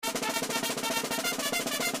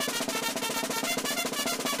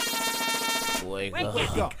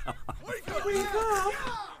Wake up.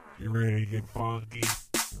 You ready to get funky?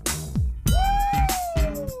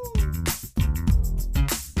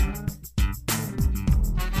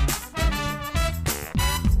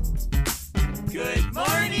 Good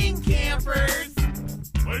morning, campers.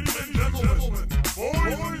 Ladies and gentlemen,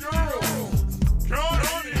 boys and girls,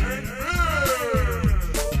 Connie and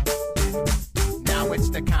Fish! Now it's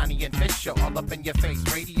the Connie and Fish show, all up in your face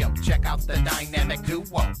radio. Check out the dynamic duo.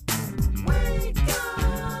 Wake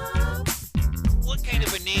up. What kind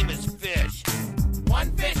of a name is Fish?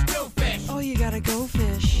 One fish, two fish. Oh, you gotta go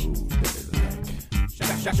fish.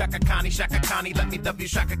 Shaka Connie, let me W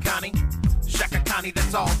Shaka Connie. Shaka Connie,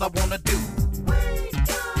 that's all I wanna do. Wake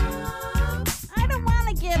up. I don't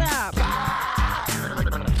wanna get up.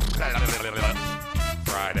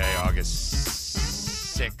 Friday,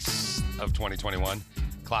 August 6th of 2021.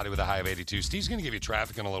 Cloudy with a high of 82. Steve's going to give you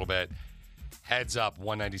traffic in a little bit. Heads up,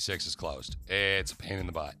 196 is closed. It's a pain in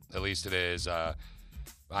the butt. At least it is. I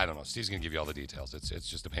don't know. Steve's going to give you all the details. It's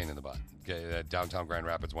just a pain in the butt. Okay, downtown Grand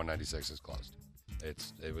Rapids, 196 is closed.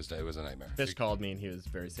 It was a nightmare. Fish called me and he was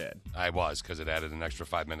very sad. I was, because it added an extra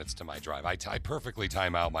 5 minutes to my drive. I perfectly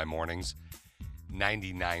time out my mornings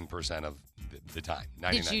 99% of the time.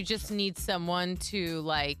 99%. Did you just need someone to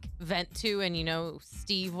like vent to, and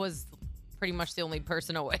Steve was pretty much the only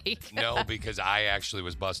person awake? No, because I actually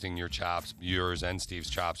was busting yours and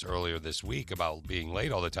Steve's chops earlier this week about being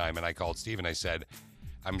late all the time, and I called Steve and I said,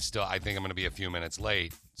 I think I'm going to be a few minutes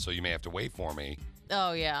late, so you may have to wait for me.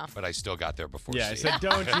 Oh, yeah. But I still got there before Yeah, I Steve. said,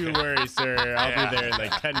 don't you worry, sir. I'll be there in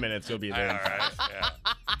like 10 minutes. You'll be there.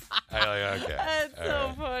 All right, yeah. Okay. That's All so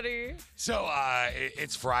right. funny. So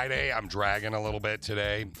it's Friday. I'm dragging a little bit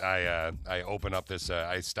today. I open up this.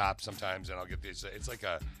 I stop sometimes and I'll get these. It's like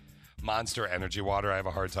a Monster energy water. I have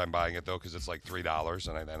a hard time buying it though because it's like $3,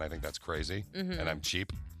 and I think that's crazy. Mm-hmm. And I'm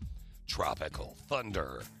cheap. Tropical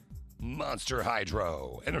Thunder, Monster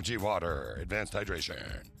Hydro, energy water, advanced hydration.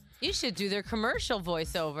 You should do their commercial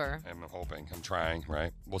voiceover. I'm hoping. I'm trying.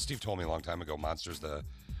 Right. Well, Steve told me a long time ago. Monster's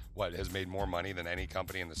has made more money than any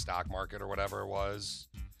company in the stock market or whatever it was.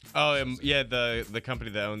 Oh, yeah, the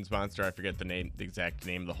company that owns Monster, I forget the exact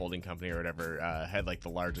name of the holding company or whatever, had like the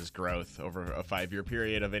largest growth over a 5-year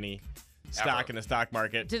period of any stock in the stock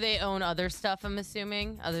market. Do they own other stuff, I'm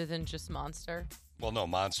assuming, other than just Monster? Well, no,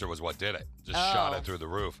 Monster was what did it. Just shot it through the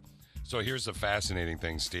roof. So here's the fascinating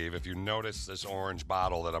thing, Steve. If you notice this orange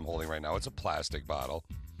bottle that I'm holding right now, it's a plastic bottle.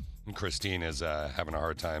 And Christine is having a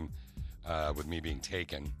hard time with me being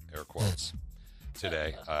taken, air quotes,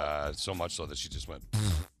 today. So much so that she just went...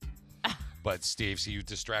 But Steve, see, you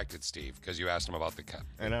distracted Steve because you asked him about the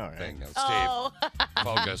I know, right? thing. Now, Steve,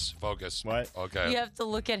 Oh. focus. What? Okay. You have to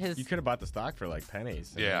look at his... You could have bought the stock for like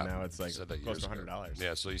pennies. And Yeah. now it's like Said that close to years ago. $100.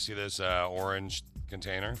 Yeah, so you see this orange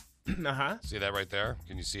container? Uh-huh. See that right there?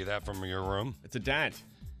 Can you see that from your room? It's a dent.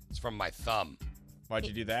 It's from my thumb. Why'd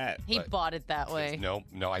you do that? He But- bought it that way. No,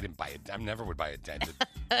 I didn't buy it. I never would buy it dented.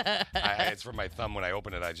 It's from my thumb. When I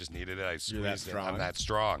opened it, I just needed it. I squeezed that it. strong? I'm that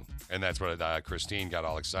strong. And that's what Christine got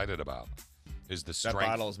all excited about, is the That strength,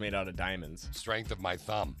 bottle's made out of diamonds. strength of my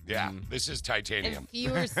thumb. Yeah, this is titanium. If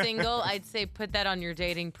you were single, I'd say put that on your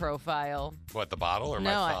dating profile. What, the bottle or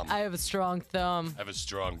No, my thumb? I have a strong thumb. I have a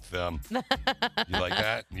strong thumb. You like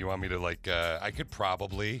that? You want me to I could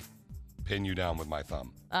probably pin you down with my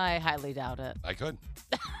thumb. I highly doubt it. I could.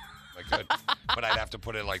 But I'd have to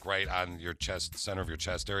put it right on your chest, center of your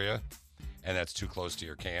chest area. And that's too close to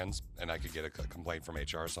your cans. And I could get a complaint from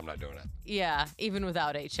HR, so I'm not doing it. Yeah, even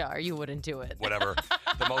without HR, you wouldn't do it. Whatever.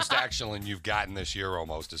 The most action you've gotten this year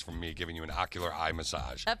almost is from me giving you an ocular eye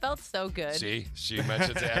massage. That felt so good. See? She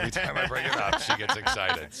mentions it every time I bring it up. She gets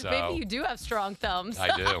excited. So Maybe you do have strong thumbs.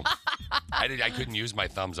 I do. I couldn't use my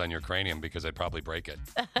thumbs on your cranium because I'd probably break it.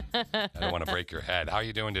 I don't want to break your head. How are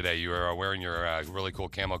you doing today? You are wearing your really cool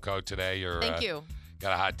camo coat today. Thank you.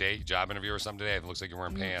 Got a hot date, job interview or something today? It looks like you're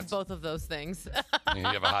wearing pants. Both of those things. You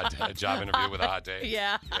have a job interview with a hot date?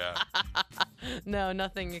 Yeah. Yeah. No,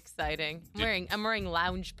 nothing exciting. I'm wearing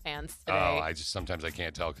lounge pants today. Oh, sometimes I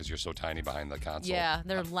can't tell because you're so tiny behind the console. Yeah,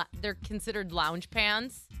 they're considered lounge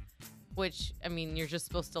pants, which I mean you're just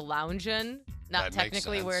supposed to lounge in, not That makes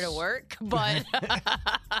technically wear to sense. work, but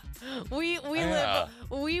we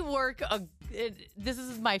work. This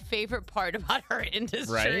is my favorite part about our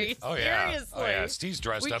industry. Right? Oh, yeah. Seriously. Oh, yeah. Steve's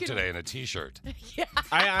dressed We up can- today in a T-shirt. Yeah.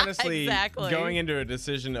 I honestly, Exactly. going into a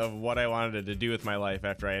decision of what I wanted to do with my life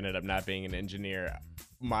after I ended up not being an engineer,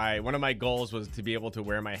 one of my goals was to be able to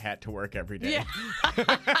wear my hat to work every day. Yeah.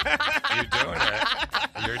 You're doing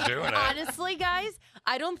it. You're doing it. Honestly, guys,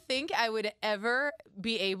 I don't think I would ever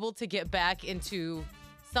be able to get back into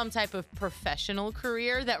some type of professional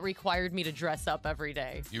career that required me to dress up every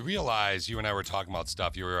day. You realize you and I were talking about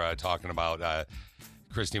stuff. You were talking about,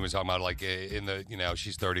 Christine was talking about, like,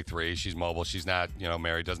 she's 33, she's mobile, she's not,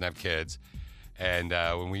 married, doesn't have kids. And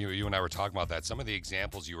when you and I were talking about that, some of the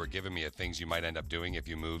examples you were giving me of things you might end up doing if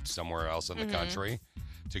you moved somewhere else in the country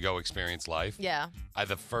to go experience life. Yeah.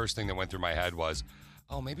 The first thing that went through my head was,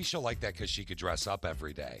 oh, maybe she'll like that because she could dress up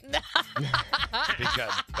every day.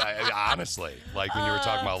 Because, honestly, like when you were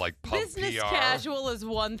talking about like pub Business PR. casual is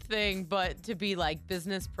one thing, but to be like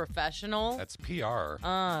business professional. That's PR.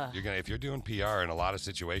 If you're doing PR in a lot of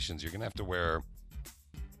situations, you're gonna have to wear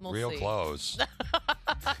we'll real see. clothes.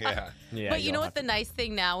 Yeah. But you know what the nice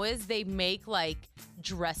thing now is? They make like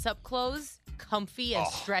dress up clothes comfy and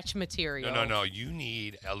stretch material. No. You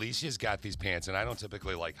need, Alicia's got these pants, and I don't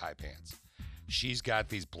typically like high pants. She's got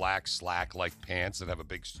these black slack-like pants that have a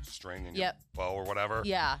big string and bow or whatever.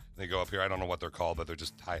 Yeah. They go up here. I don't know what they're called, but they're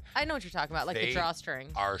just high. I know what you're talking about, like the drawstring.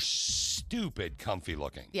 Are stupid comfy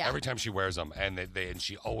looking. Yeah. Every time she wears them, and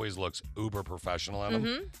she always looks uber professional in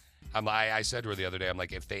them. I said to her the other day, I'm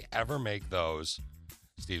like, if they ever make those,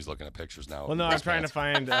 Steve's looking at pictures now. Well, no, I'm trying to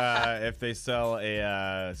find if they sell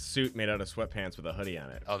a suit made out of sweatpants with a hoodie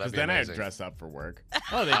on it. Oh, that'd be then amazing. I'd dress up for work.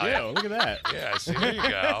 Oh, they do. Look at that. Yeah, see, there you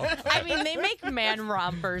go. I mean, they make man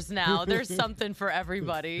rompers now. There's something for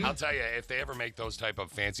everybody. I'll tell you, if they ever make those type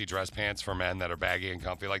of fancy dress pants for men that are baggy and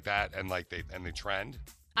comfy like that, and like they trend.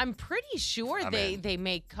 I'm pretty sure they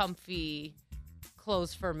make comfy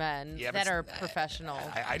clothes for men that are professional.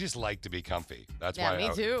 I just like to be comfy. That's yeah, why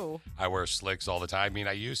me too. I wear slicks all the time. I mean,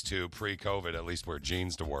 I used to, pre-COVID, at least wear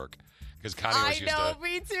jeans to work. Because Connie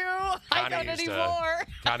me too. I don't anymore.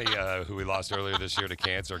 Connie, who we lost earlier this year to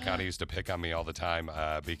cancer, Connie used to pick on me all the time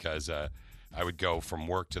because I would go from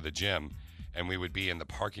work to the gym, and we would be in the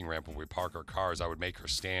parking ramp when we park our cars. I would make her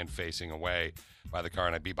stand facing away by the car,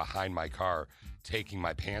 and I'd be behind my car taking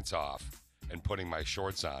my pants off and putting my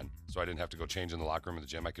shorts on, so I didn't have to go change in the locker room of the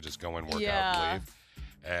gym. I could just go in, work out, and leave.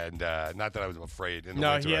 And not that I was afraid. In the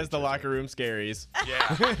winter, he has the locker room scaries.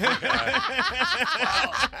 Yeah. Well,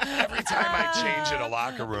 every time I change in a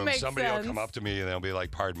locker room, somebody will come up to me and they'll be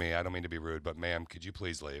like, pardon me, I don't mean to be rude, but ma'am, could you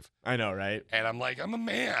please leave? I know, right? And I'm like, I'm a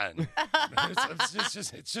man.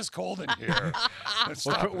 It's just cold in here.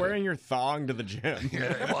 Quit wearing your thong to the gym.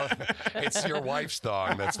 Yeah, well, it's your wife's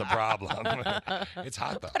thong that's the problem. It's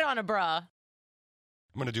hot, though. Put on a bra.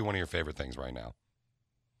 I'm going to do one of your favorite things right now.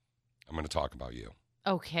 I'm going to talk about you.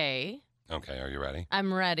 Okay. Okay, are you ready?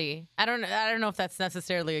 I'm ready. I don't know if that's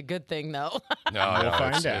necessarily a good thing though. No, we'll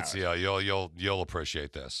find out. Yeah, you'll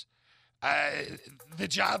appreciate this. The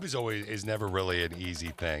job is never really an easy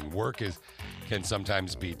thing. Work can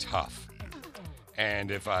sometimes be tough.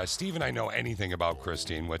 And if Steve and I know anything about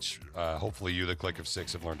Christine, which hopefully you, the Click of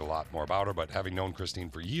Six, have learned a lot more about her, but having known Christine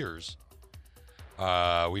for years,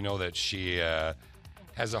 we know that she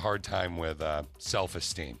has a hard time with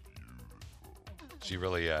self-esteem. She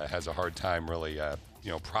really has a hard time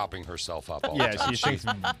propping herself up all the time. She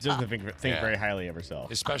doesn't think very highly of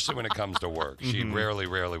herself. Especially when it comes to work. She rarely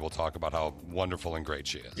will talk about how wonderful and great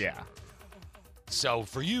she is. Yeah. So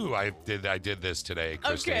for you, I did this today,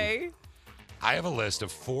 Christine. Okay. I have a list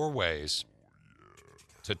of 4 ways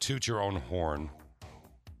to toot your own horn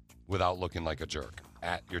without looking like a jerk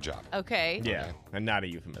at your job. Okay. Yeah, and not a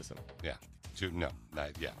euphemism. Yeah.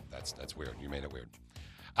 That's weird. You made it weird.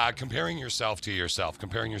 Comparing yourself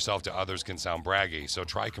to others can sound braggy, so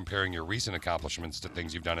try comparing your recent accomplishments to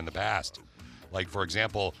things you've done in the past. Like, for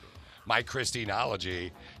example, my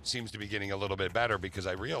Christineology seems to be getting a little bit better because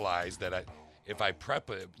I realized that if I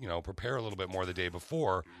prepare a little bit more the day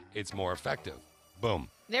before, it's more effective. Boom.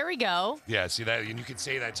 There we go. Yeah, see that? And you could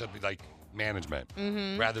say that to like management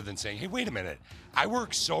rather than saying, hey, wait a minute. I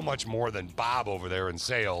work so much more than Bob over there in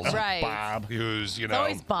sales. Right. Bob. Who's, It's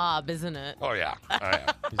always Bob, isn't it? Oh, yeah.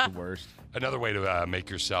 He's the worst. Another way to make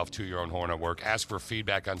yourself to your own horn at work, ask for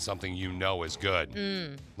feedback on something you know is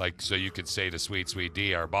good. Like, so you could say to Sweet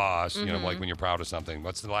D, our boss, like when you're proud of something.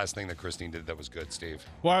 What's the last thing that Christine did that was good, Steve?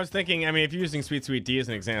 Well, I was thinking, if you're using Sweet D as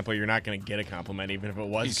an example, you're not going to get a compliment even if it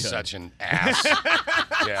was He's good. such an ass.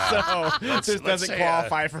 Yeah. So this doesn't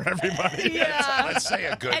qualify for everybody. Yeah. Let's say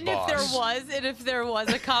a good boss. If there was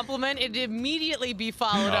a compliment, it'd immediately be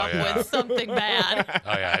followed up with something bad.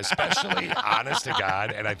 Oh, yeah. Especially, honest to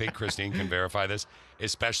God, and I think Christine can verify this,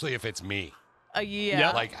 especially if it's me.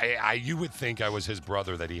 Yeah. Like, you would think I was his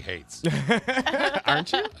brother that he hates.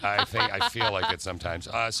 Aren't you? I feel like it sometimes.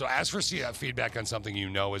 So ask for feedback on something you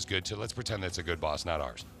know is good. Let's pretend that's a good boss, not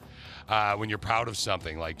ours. When you're proud of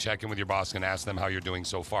something, like check in with your boss and ask them how you're doing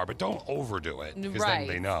so far. But don't overdo it, because then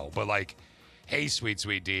they know. But like, hey,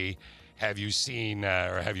 Sweet D, have you seen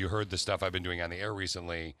or have you heard the stuff I've been doing on the air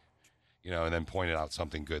recently? And then pointed out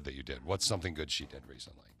something good that you did. What's something good she did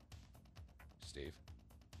recently? Steve?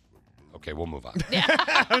 Okay, we'll move on.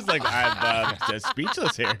 I was like, I'm just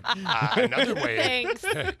speechless here. Another way. Thanks.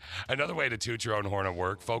 Another way to toot your own horn at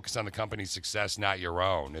work. Focus on the company's success, not your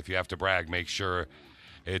own. If you have to brag, make sure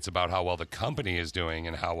it's about how well the company is doing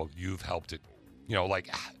and how you've helped it.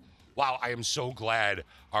 Wow, I am so glad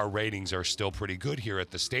our ratings are still pretty good here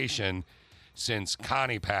at the station since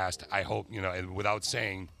Connie passed. I hope, and without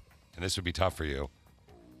saying, and this would be tough for you,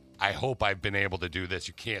 I hope I've been able to do this.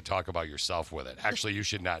 You can't talk about yourself with it. Actually, you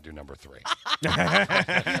should not do number 3.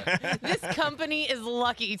 This company is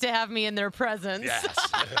lucky to have me in their presence. Yes.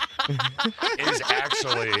 Is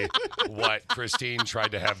actually what Christine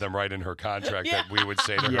tried to have them write in her contract that we would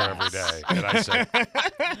say to her every day. And I said,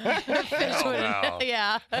 hell no.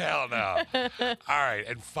 Yeah. Hell no. All right.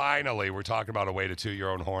 And finally, we're talking about a way to toot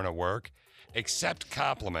your own horn at work. Accept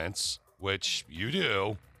compliments, which you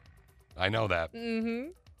do. I know that. Mm-hmm.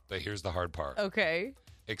 But here's the hard part. Okay.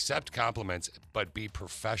 Accept compliments, but be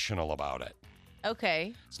professional about it.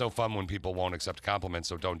 Okay. It's no fun when people won't accept compliments,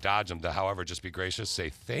 so don't dodge them. However, just be gracious, say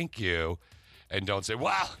thank you, and don't say,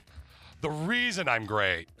 well, the reason I'm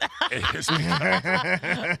great is are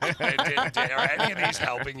any of these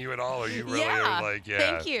helping you at all? Or you really are like,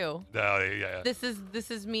 thank you. No, yeah. This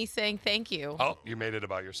is me saying thank you. Oh, you made it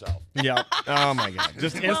about yourself. Yep. Oh my God.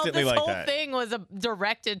 Just instantly this like whole that. thing was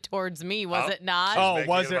directed towards me, was it not? Oh, Making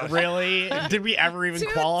was it it about- really? Did we ever even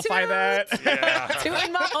Toot, qualify toot. that? Yeah.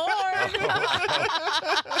 Tooting my horn.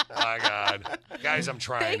 My God. Guys, I'm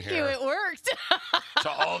trying Thank here. you. It worked. To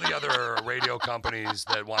all the other radio companies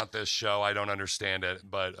that want this show, I don't understand it,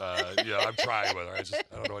 but I'm trying with her.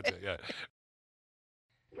 I don't know what to. Yeah.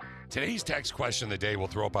 Today's text question of the day we'll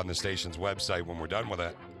throw up on the station's website when we're done with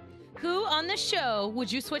it. Who on the show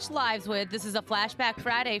would you switch lives with? This is a Flashback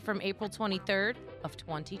Friday from April 23rd of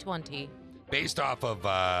 2020. Based off of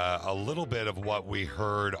a little bit of what we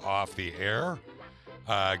heard off the air,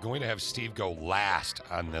 going to have Steve go last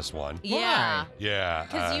on this one. Yeah. Yeah.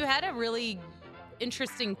 Because you had a really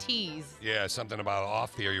interesting tease. Yeah, something about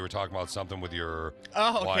off the air. You were talking about something with your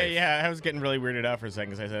Oh, okay, wife. yeah. I was getting really weirded out for a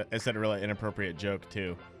second because I said a really inappropriate joke,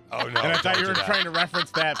 too. Oh, no. And I thought don't you were do that. trying to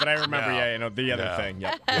reference that, but I remember, No. the other No. thing.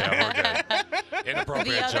 Yep. Yeah, we're good.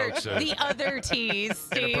 Inappropriate jokes. The other tease,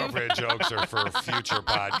 Steve. Inappropriate jokes are for future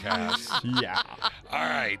podcasts. Yeah. All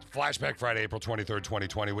right. Flashback Friday, April 23rd,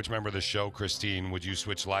 2020. Which member of the show, Christine, would you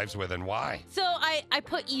switch lives with and why? So I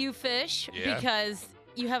put you, Fish, Yeah. because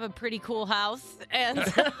you have a pretty cool house, and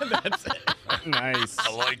That's nice.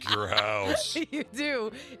 I like your house. you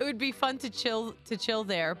do. It would be fun to chill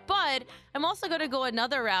there. But I'm also going to go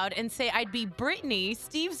another route and say I'd be Brittany,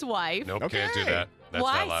 Steve's wife. Nope, Okay. can't do that. That's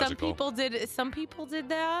Why? not logical. Some people did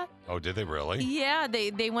that. Oh, did they really? Yeah,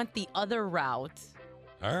 they went the other route.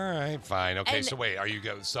 All right, fine. Okay, And- so wait,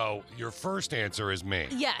 so your first answer is me.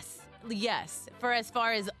 Yes. For as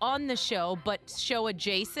far as on the show, but show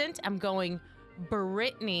adjacent, I'm going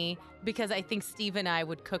Brittany because I think Steve and I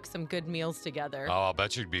would cook some good meals together. Oh, I'll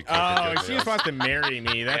bet you'd be cooking Oh, good she meals. just wants to marry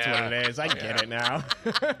me. That's Yeah. what it is. I get it now.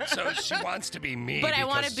 So she wants to be me. but I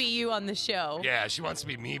want because- to be you on the show. Yeah, she wants to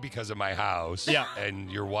be me because of my house. Yeah.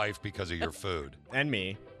 And your wife because of your food. And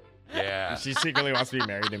me. Yeah. She secretly wants to be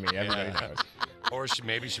married to me. Everybody Yeah. knows. Or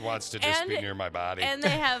maybe she wants to just be And- near my body. And they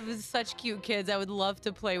have such cute kids. I would love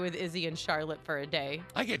to play with Izzy and Charlotte for a day.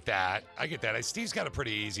 I get that. Steve's got a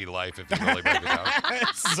pretty easy life if you really break it down.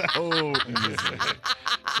 So easy.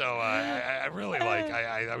 So I really like.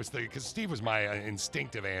 I was thinking because Steve was my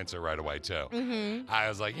instinctive answer right away too. Mm-hmm. I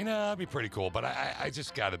was like, that'd be pretty cool, but I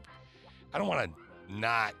just gotta. I don't want to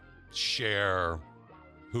not share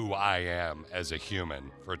who I am as a human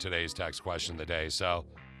for today's text question of the day. So,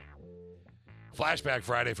 Flashback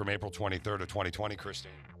Friday from April 23rd of 2020,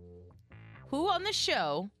 Christine. Who on the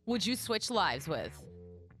show would you switch lives with?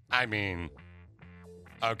 I mean,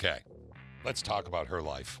 okay, let's talk about her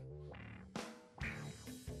life.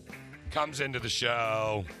 Comes into the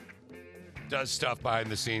show, does stuff behind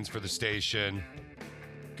the scenes for the station,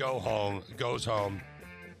 goes home,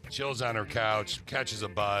 chills on her couch, catches a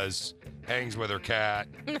buzz, hangs with her cat,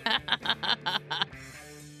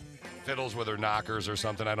 fiddles with her knockers or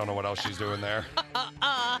something. I don't know what else she's doing there.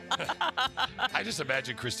 I just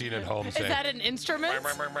imagine Christine at home Is saying, that an instrument?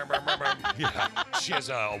 yeah, she has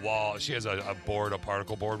a wall. She has a board, a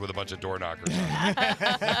particle board with a bunch of door knockers.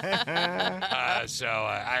 So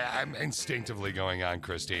I'm instinctively going on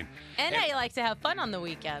Christine. And I like to have fun on the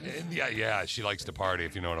weekends. Yeah, she likes to party,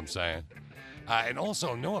 if you know what I'm saying. And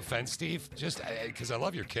also, no offense, Steve, just because I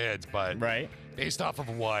love your kids, but based off of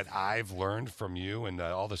what I've learned from you and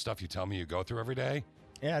all the stuff you tell me you go through every day,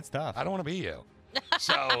 yeah, it's tough. I don't want to be you.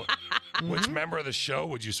 So, which member of the show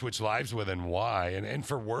would you switch lives with and why? And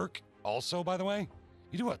for work, also, by the way,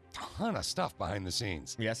 you do a ton of stuff behind the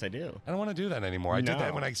scenes. Yes, I do. I don't want to do that anymore. I did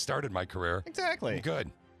that when I started my career. Exactly. I'm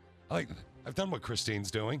good. I've done what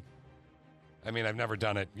Christine's doing. I mean, I've never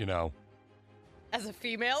done it, As a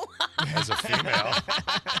female? as a female.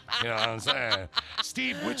 You know what I'm saying?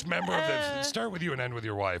 Steve, which member of the, start with you and end with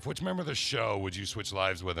your wife, which member of the show would you switch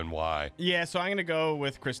lives with and why? Yeah, so I'm going to go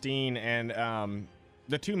with Christine, and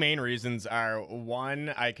the two main reasons are,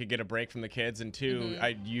 one, I could get a break from the kids, and two,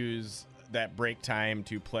 I'd use that break time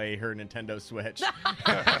to play her Nintendo Switch.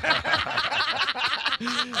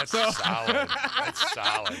 That's solid. That's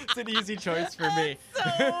solid. It's an easy choice for me.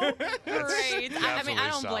 So great. I mean, I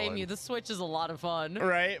don't blame solid. you. The Switch is a lot of fun.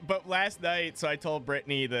 Right, but last night, so I told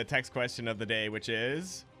Brittany the text question of the day, which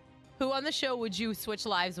is... Who on the show would you switch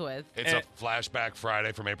lives with? It's a flashback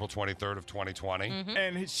Friday from April 23rd of 2020.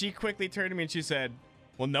 And she quickly turned to me and she said,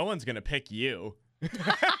 well, no one's going to pick you.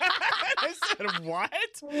 I said, what?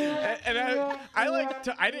 And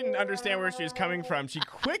I didn't understand where she was coming from. She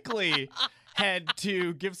quickly had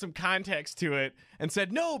to give some context to it and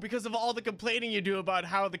said, no, because of all the complaining you do about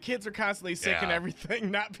how the kids are constantly sick and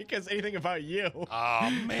everything, not because anything about you. Oh,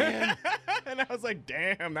 man. And I was like,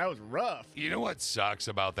 damn, that was rough. You know what sucks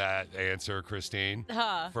about that answer, Christine,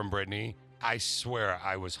 from Brittany? I swear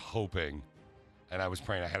I was hoping, and I was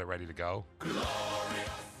praying, I had it ready to go. I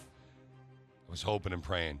was hoping and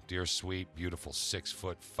praying, dear sweet, beautiful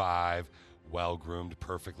 6'5", well-groomed,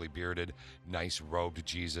 perfectly bearded, nice robed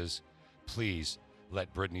Jesus, please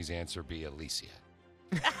let Brittany's answer be Alicia.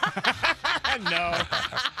 No,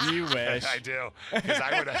 you wish. I do, because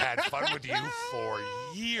I would have had fun with you for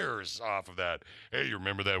years off of that. Hey, you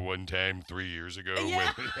remember that one time 3 years ago?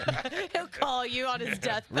 Yeah. He'll call you on his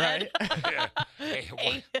deathbed. Right? Yeah.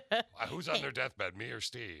 Hey, who's on their deathbed, me or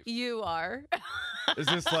Steve? You are. Is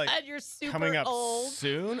this like And you're super coming up old.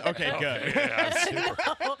 soon? Okay, good. Yeah, I'm super-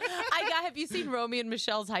 No. Have you seen Romy and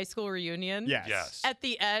Michelle's high school reunion? Yes. At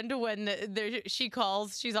the end, when she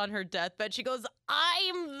calls, she's on her deathbed. She goes,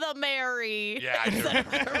 "I'm the Mary." Yeah, I do.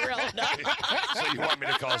 Her real name. So you want me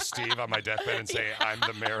to call Steve on my deathbed and say, I'm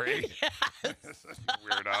the Mary?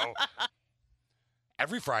 Weirdo.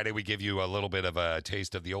 Every Friday, we give you a little bit of a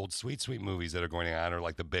taste of the old sweet, sweet movies that are going on, or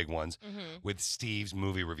like the big ones, with Steve's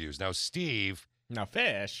movie reviews. Now, Steve... Now,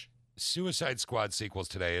 Fish. Suicide Squad sequels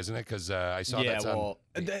today, isn't it? Because I saw Yeah, that's well,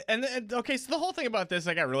 okay, so the whole thing about this,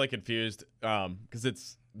 I got really confused because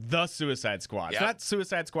it's the Suicide Squad. Yep. It's not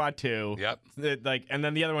Suicide Squad 2. Yep. And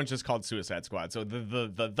then the other one's just called Suicide Squad. So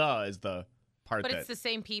the is the part But that... it's the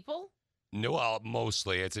same people? No,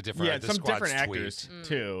 mostly. It's a different... Yeah, the some squad's different actors,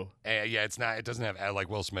 too. Yeah, it's not. It doesn't have... Like,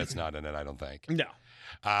 Will Smith's not in it, I don't think. No.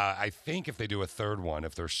 I think if they do a third one,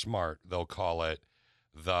 if they're smart, they'll call it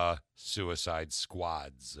the Suicide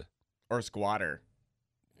Squads. Or Squatter.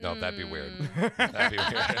 No, that'd be weird. That'd be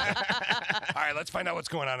weird. All right, let's find out what's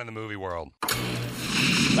going on in the movie world.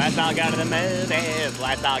 Let's all go to the movies.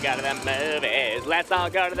 Let's all go to the movies. Let's all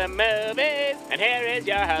go to the movies. And here is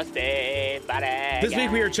your host, Steve Buddy. This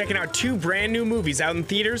week we are checking out two brand new movies out in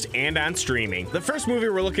theaters and on streaming. The first movie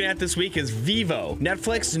we're looking at this week is Vivo,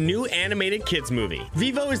 Netflix's new animated kids movie.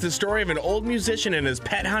 Vivo is the story of an old musician and his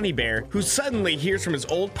pet honey bear who suddenly hears from his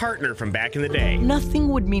old partner from back in the day. Nothing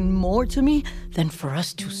would mean more to me than for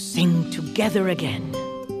us to sing together again.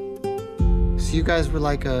 So you guys were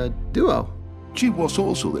like a duo? She was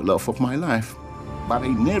also the love of my life, but I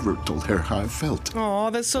never told her how I felt. Aw,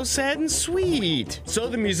 that's so sad and sweet. So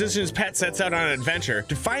the musician's pet sets out on an adventure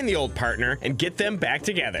to find the old partner and get them back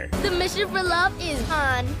together. The mission for love is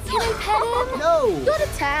on. Can I pet him? No. Go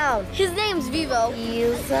to town. His name's Vivo.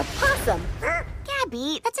 He's a possum.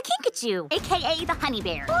 Gabby, that's a Kinkajou, a.k.a. the honey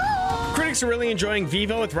bear. Critics are really enjoying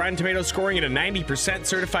Vivo, with Rotten Tomatoes scoring at a 90%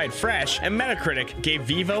 certified fresh, and Metacritic gave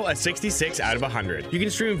Vivo a 66 out of 100. You can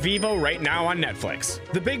stream Vivo right now on Netflix.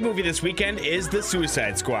 The big movie this weekend is The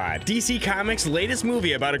Suicide Squad, DC Comics' latest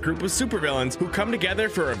movie about a group of supervillains who come together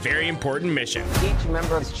for a very important mission. Each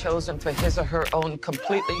member is chosen for his or her own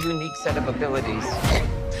completely unique set of abilities.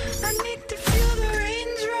 I need to feel the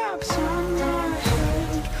raindrops on my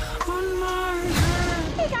head, on my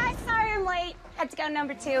head. Hey guys, sorry I'm late. Had to go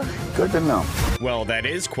number 2. Good to know. Well, that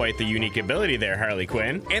is quite the unique ability there, Harley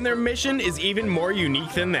Quinn. And their mission is even more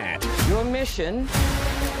unique than that. Your mission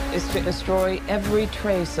is to destroy every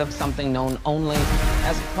trace of something known only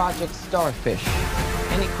as Project Starfish.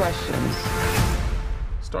 Any questions?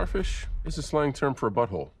 Starfish is a slang term for a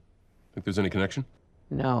butthole. Think there's any connection?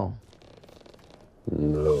 No.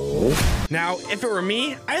 No. Now, if it were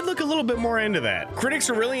me, I'd look a little bit more into that. Critics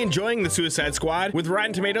are really enjoying The Suicide Squad, with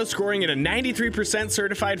Rotten Tomatoes scoring it a 93%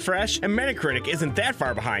 certified fresh, and Metacritic isn't that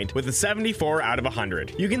far behind, with a 74 out of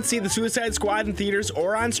 100. You can see The Suicide Squad in theaters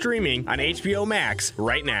or on streaming on HBO Max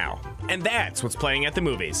right now. And that's what's playing at the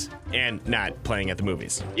movies. And not playing at the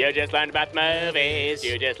movies. You just learned about the movies.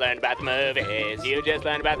 You just learned about the movies. You just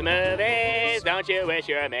learned about the movies. Don't you wish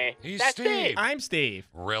you were me? He's That's Steve. I'm Steve.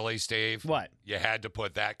 Really, Steve? What? You had to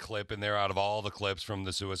put that clip in there out of all the clips from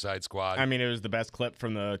the Suicide Squad. I mean, it was the best clip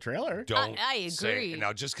from the trailer. Don't I say agree.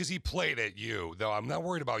 now just because he played it, though I'm not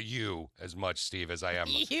worried about you as much, Steve, as I am.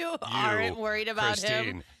 You aren't worried about Christine.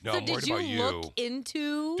 him. No, so I'm did worried you about you. look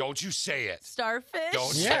into Don't you say it. Starfish?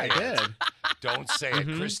 Don't Yeah, say I it. did. Don't say it,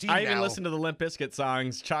 Christine. I even now, listened to the Limp Bizkit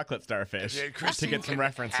songs "Chocolate Starfish" Yeah, to Christine get some can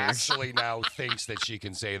references. Actually, now thinks that she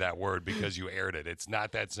can say that word because you aired it. It's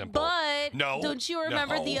not that simple. But no, don't you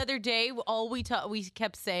remember no. the other day all we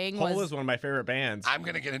kept saying Hole was is one of my favorite bands. I'm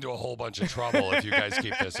going to get into a whole bunch of trouble if you guys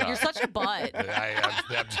keep this up. you're such a butt.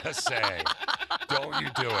 I'm just saying. Don't you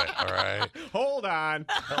do it, all right? Hold on.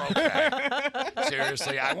 Okay.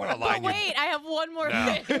 Seriously, I want to line But wait, I have one more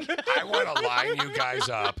No. thing. I want to line you guys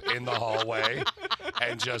up in the hallway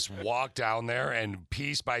and just walk down there and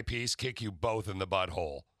piece by piece kick you both in the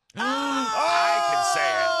butthole. I can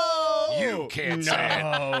say it. You can't say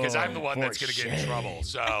it because I'm the one that's going to get in trouble.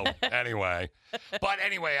 So anyway,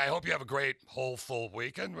 I hope you have a great whole full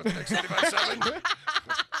weekend with the Mix 95.7.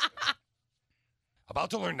 About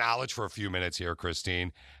to learn knowledge for a few minutes here,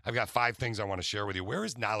 Christine. I've got 5 things I want to share with you. Where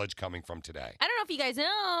is knowledge coming from today? I don't know if you guys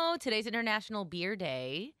know, today's International Beer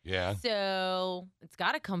Day. Yeah. So it's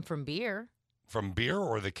got to come from beer. From beer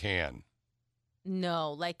or the can?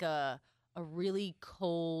 No, like a really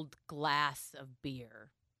cold glass of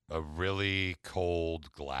beer. A really cold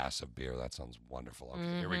glass of beer. That sounds wonderful.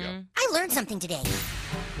 Okay, here we go. I learned something today.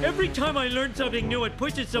 Every time I learn something new, it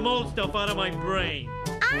pushes some old stuff out of my brain.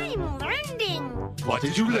 I'm learning. What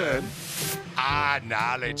did you learn?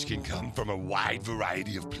 Knowledge can come from a wide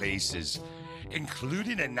variety of places,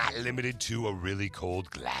 including and not limited to a really cold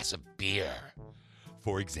glass of beer.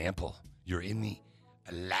 For example, you're in the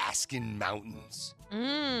Alaskan mountains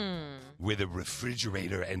with a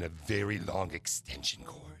refrigerator and a very long extension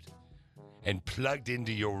cord. And plugged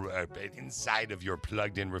into your inside of your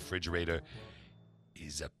plugged-in refrigerator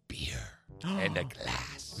is a beer and a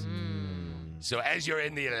glass. So as you're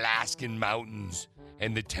in the Alaskan mountains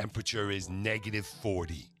and the temperature is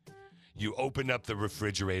 -40, you open up the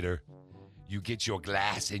refrigerator, you get your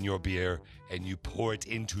glass and your beer, and you pour it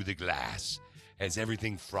into the glass. As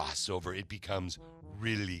everything frosts over, it becomes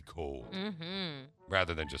really cold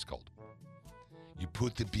rather than just cold. You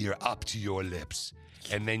put the beer up to your lips,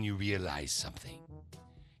 and then you realize something.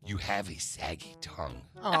 You have a saggy tongue.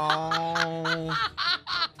 Oh.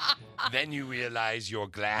 Then you realize your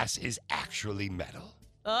glass is actually metal.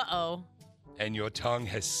 Uh-oh. And your tongue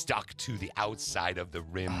has stuck to the outside of the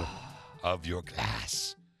rim of your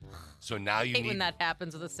glass. So now you I hate need, when that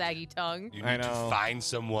happens with a saggy tongue. you need to find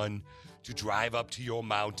someone to drive up to your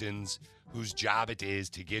mountains whose job it is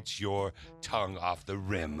to get your tongue off the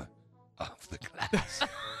rim of the glass.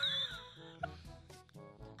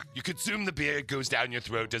 You consume the beer, it goes down your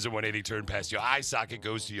throat, does a 180 turn past your eye socket,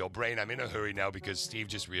 goes to your brain. I'm in a hurry now because Steve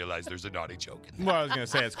just realized there's a naughty joke in there. Well, I was going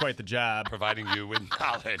to say, it's quite the job. Providing you with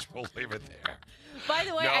knowledge. We'll leave it there. By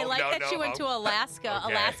the way, I like that you went to Alaska.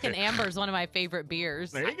 Okay. Alaskan Amber is one of my favorite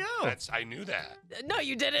beers. There you go. I knew that. No,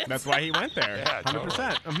 you didn't. That's why he went there. Yeah,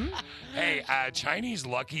 100%. totally. Hey, Chinese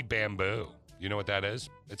Lucky Bamboo. You know what that is?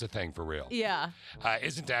 It's a thing for real. Yeah.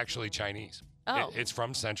 Isn't actually Chinese. Oh. It's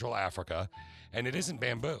from Central Africa, and it isn't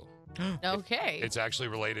bamboo. Okay. It's actually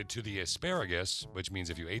related to the asparagus, which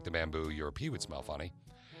means if you ate the bamboo, your pee would smell funny.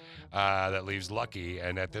 That leaves Lucky,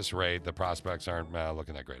 and at this rate, the prospects aren't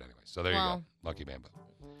looking that great anyway. So there you Well. go. Lucky Bamboo.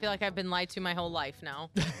 I feel like I've been lied to my whole life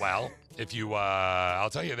now. Well, if you,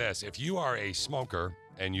 I'll tell you this. If you are a smoker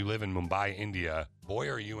and you live in Mumbai, India, boy,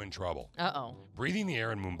 are you in trouble. Uh-oh. Breathing the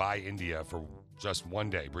air in Mumbai, India for just one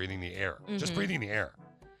day, breathing the air, just Mhm. breathing the air,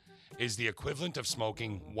 is the equivalent of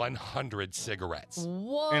smoking 100 cigarettes.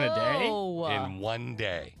 Whoa. In a day? In one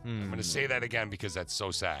day. I'm going to say that again because that's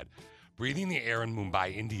so sad. Breathing the air in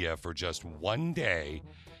Mumbai, India for just one day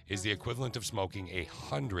is the equivalent of smoking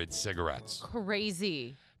 100 cigarettes.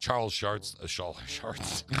 Crazy. Charles Schultz.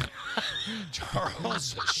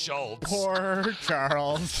 Charles Schultz. Poor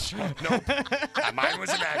Charles. Nope. Mine was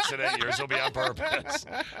an accident. Yours will be on purpose.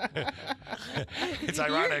 It's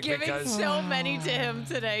ironic You're giving because so many to him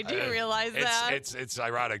today. Do you realize that? It's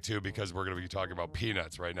ironic too because we're going to be talking about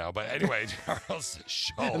peanuts right now. But anyway, Charles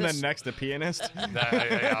Schultz. And then next, the pianist.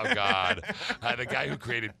 Oh God, the guy who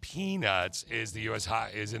created Peanuts is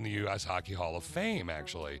in the U.S. Hockey Hall of Fame.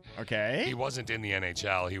 Actually, okay. He wasn't in the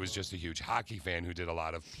NHL. He was just a huge hockey fan who did a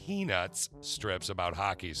lot of Peanuts strips about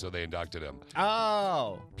hockey, so they inducted him.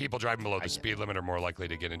 Oh. People driving below the speed limit are more likely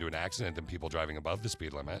to get into an accident than people driving above the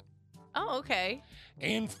speed limit. Oh, okay.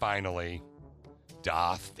 And finally,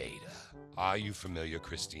 Darth Vader. Are you familiar,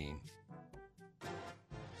 Christine?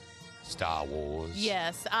 Star Wars.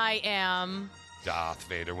 Yes, I am. Darth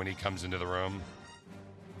Vader, when he comes into the room.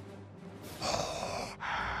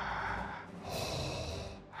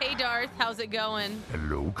 Hey, Darth, how's it going?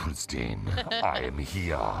 Hello, Christine. I am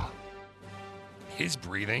here. His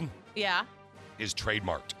breathing Yeah. is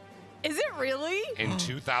trademarked. Is it really? In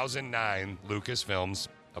 2009, Lucasfilms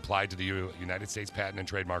applied to the United States Patent and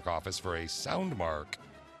Trademark Office for a sound mark,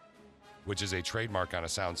 which is a trademark on a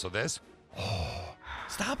sound. So this,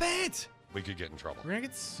 Stop it. we could get in trouble. We're going to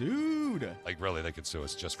get sued. Like, really, they could sue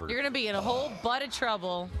us just for... You're going to be in a whole butt of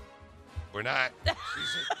trouble. We're not.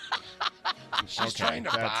 She's trying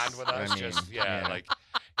to bond with us. Like,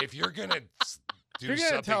 if you're going to do If you're going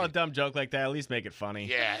to something... tell a dumb joke like that, at least make it funny.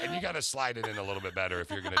 Yeah, and you got to slide it in a little bit better if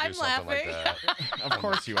you're going to do I'm something like laughing. that. Of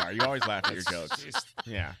course you are. You always laugh at your jokes. She's-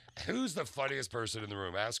 Yeah. Who's the funniest person in the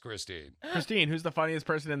room? Ask Christine. Christine, who's the funniest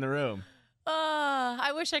person in the room?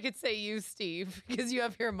 I wish I could say you, Steve, because you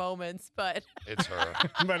have your moments, but It's her.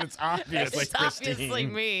 But it's obviously it's Christine. obviously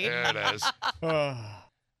me. There it is.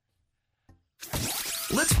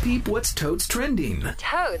 Let's peep what's totes trending.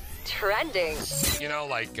 Toads trending. You know,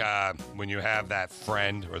 like when you have that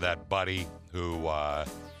friend or that buddy who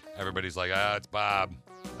everybody's like, it's Bob.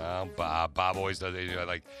 Oh, Bob. Bob always does it. You know,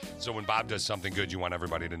 like, so when Bob does something good, you want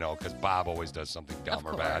everybody to know because Bob always does something dumb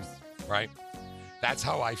or bad, right? That's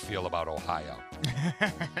how I feel about Ohio.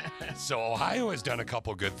 So Ohio has done a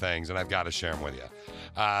couple good things, and I've got to share them with you.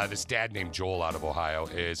 This dad named Joel out of Ohio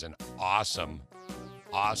is an awesome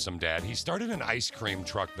dad. He started an ice cream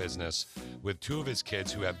truck business with two of his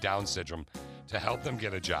kids who have Down syndrome to help them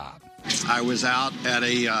get a job. I was out at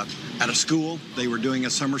a school. They were doing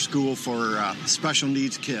a summer school for special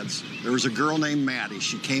needs kids. There was a girl named Maddie.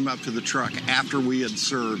 She came up to the truck after we had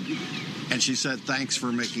served, and she said, "Thanks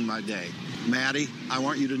for making my day." Maddie, I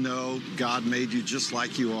want you to know God made you just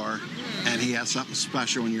like you are, and He has something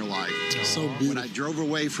special in your life. So when I drove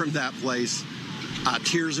away from that place,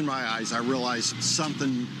 tears in my eyes, I realized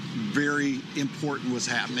something very important was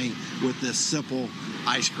happening with this simple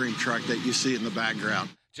ice cream truck that you see in the background.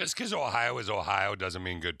 Just because Ohio is Ohio doesn't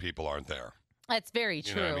mean good people aren't there. That's very You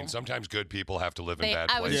true. know what I mean? Sometimes good people have to live in bad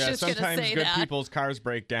I was places. just gonna sometimes say good that. people's cars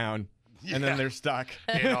break down, and then they're stuck.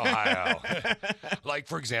 In Ohio. Like,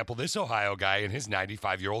 for example, this Ohio guy and his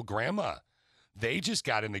 95-year-old grandma. They just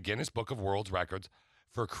got in the Guinness Book of World Records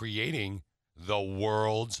for creating the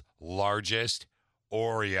world's largest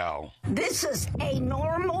Oreo. This is a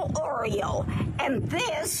normal Oreo, and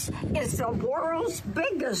this is the world's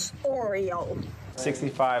biggest Oreo.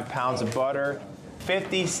 65 pounds of butter,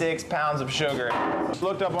 56 pounds of sugar.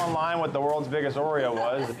 Looked up online what the world's biggest Oreo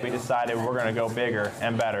was. We decided we're gonna go bigger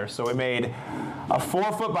and better. So we made a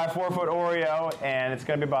 4 foot by 4 foot Oreo, and it's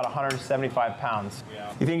gonna be about 175 pounds.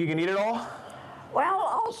 You think you can eat it all?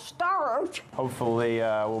 Well, I'll start. Hopefully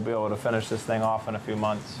we'll be able to finish this thing off in a few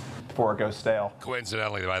months before it goes stale.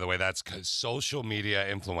 Coincidentally, by the way, that's social media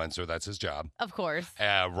influencer. That's his job. Of course.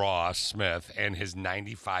 Ross Smith and his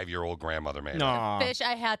 95-year-old grandmother made it. Fish,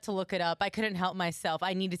 I had to look it up. I couldn't help myself.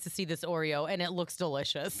 I needed to see this Oreo, and it looks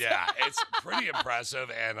delicious. Yeah, it's pretty impressive,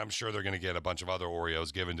 and I'm sure they're going to get a bunch of other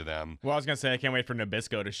Oreos given to them. Well, I was going to say, I can't wait for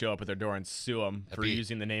Nabisco to show up at their door and sue them for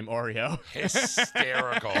using the name Oreo.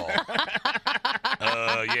 Hysterical.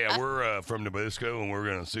 Yeah, we're from Nabisco, and we're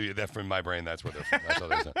going to sue you. That's from my brain. That's what they're from. That's how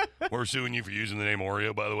they say. We're suing you for using the name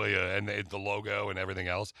Oreo, by the way, and the logo and everything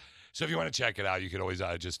else. So if you want to check it out, you can always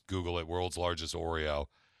just Google it, world's largest Oreo.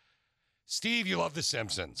 Steve, you love The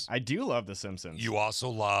Simpsons. I do love The Simpsons. You also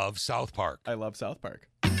love South Park. I love South Park.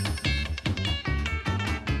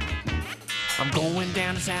 I'm going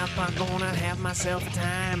down to South Park, gonna have myself a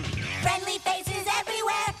time. Friendly faces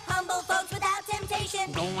everywhere, humble folks without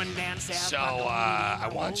temptation. Going down to South So Park. I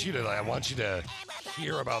want you to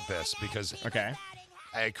hear about this because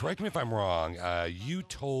correct me if I'm wrong. You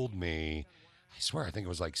told me, I swear, I think it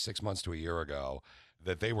was like 6 months to a year ago,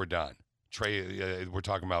 that they were done. We're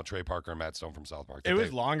talking about Trey Parker and Matt Stone from South Park. It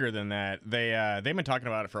was longer than that. They've been talking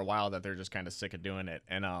about it for a while that they're just kind of sick of doing it,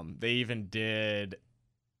 and they even did.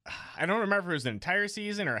 I don't remember if it was an entire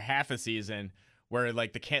season or half a season where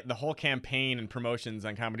like the whole campaign and promotions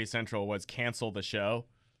on Comedy Central was cancel the show.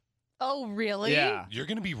 Oh, really? Yeah. You're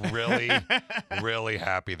going to be really, really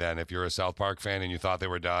happy then if you're a South Park fan and you thought they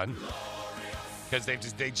were done. Because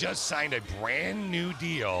they just signed a brand new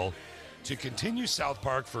deal to continue South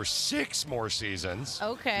Park for 6 more seasons.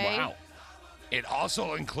 Okay. Wow. It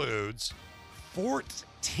also includes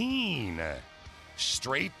 14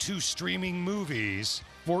 straight-to-streaming movies.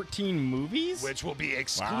 14 movies? Which will be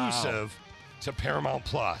exclusive to Paramount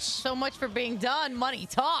Plus. So much for being done. Money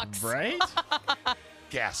talks. Right?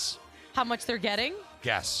 Guess. How much they're getting?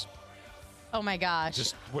 Guess. Oh, my gosh.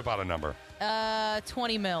 Just whip out a number.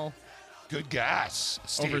 20 mil. Good guess,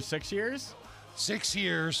 Steve. Over 6 years? 6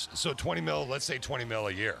 years, so 20 mil, let's say 20 mil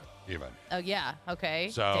a year, even. Oh, yeah. Okay.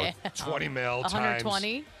 So Damn. 20 mil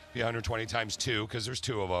 120? times... Be 120 times 2, because there's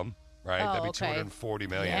 2 of them, right? Oh, that'd be okay. 240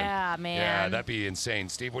 million. Yeah, man. Yeah, that'd be insane.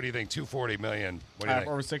 Steve, what do you think? 240 million. What do you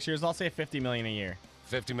think? Over 6 years, I'll say 50 million a year.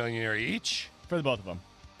 50 million a year each? For the both of them.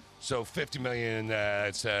 So 50 million,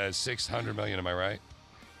 it's 600 million, am I right?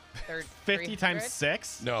 50 times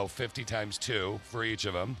 6? No, 50 times 2 for each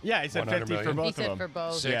of them. Yeah, I said 50 for both of them. for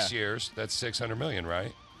both. 6 years, that's 600 million,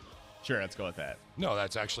 right? Sure, let's go with that. No,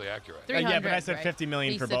 that's actually accurate. Yeah, but I said right? 50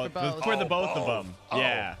 million He for said both. for both. For the both of them. Oh.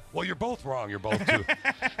 Yeah. Well, you're both wrong. You're both too.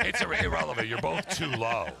 It's irrelevant. You're both too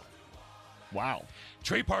low. Wow.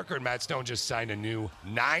 Trey Parker and Matt Stone just signed a new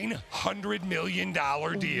 $900 million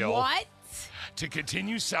deal. What? To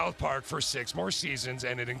continue South Park for 6 more seasons,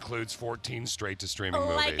 and it includes 14 straight-to-streaming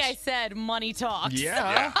movies. Like I said, money talks.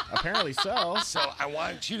 Yeah, apparently so. So I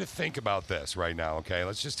want you to think about this right now, okay?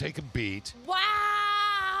 Let's just take a beat. Wow.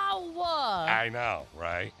 I know,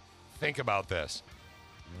 right? Think about this.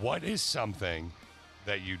 What is something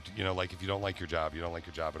that you know, like if you don't like your job, you don't like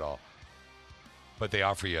your job at all, but they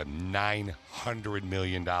offer you $900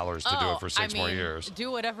 million to do it for 6 more years.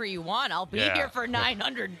 Do whatever you want. I'll be Yeah. here for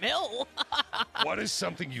 900 mil. What is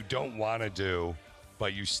something you don't want to do,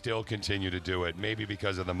 but you still continue to do it, maybe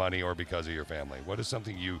because of the money or because of your family? What is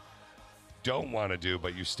something you don't want to do,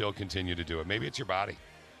 but you still continue to do it? Maybe it's your body.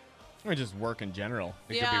 Or just work in general.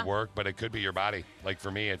 It could be work, but it could be your body. Like for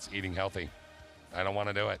me, it's eating healthy. I don't want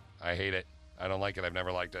to do it. I hate it. I don't like it. I've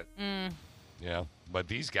never liked it. Yeah. But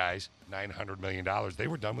these guys, $900 million, they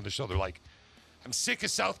were done with the show. They're like, I'm sick of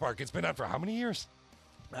South Park. It's been on for how many years?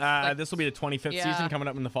 This will be the 25th season coming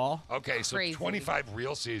up in the fall. Okay, so Crazy. 25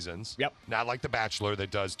 real seasons. Yep. Not like The Bachelor that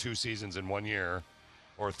does 2 seasons in 1 year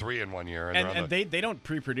or 3 in 1 year. And they don't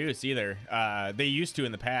pre-produce either. They used to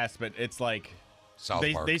in the past, but it's like South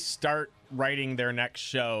Park. They start writing their next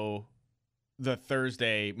show the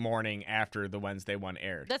Thursday morning after the Wednesday one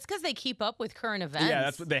aired. That's because they keep up with current events. Yeah,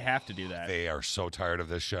 that's what they have to do that. They are so tired of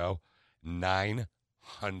this show. $900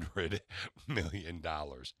 million.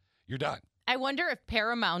 You're done. I wonder if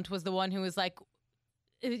Paramount was the one who was like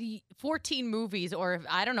 14 movies, or if,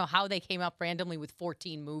 I don't know how they came up randomly with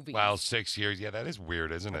 14 movies. Well, 6 years. Yeah, that is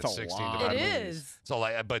weird, isn't it? That's a 16 lot. divided It by- is. It's a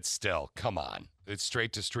lot, but still, come on. It's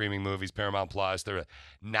straight to streaming movies, Paramount Plus. They're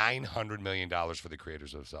 $900 million for the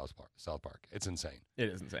creators of South Park. It's insane. It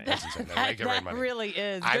is insane. It's insane. They That, get right money. really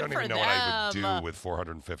is. I Good don't for even know what I would them. do with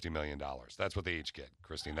 $450 million. That's what they each get,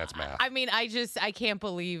 Christine. That's math. I mean, I can't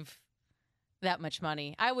believe that much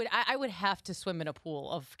money. I would have to swim in a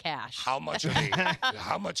pool of cash. How much are they?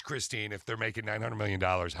 How much, Christine? If they're making $900 million,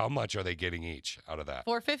 how much are they getting each out of that?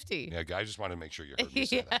 $450. Yeah, I just want to make sure you heard me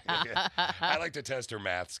say that. Yeah. I like to test her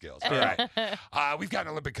math skills. All right. We've got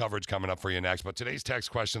Olympic coverage coming up for you next, but today's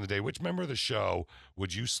text question of the day, which member of the show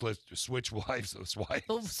would you switch wives?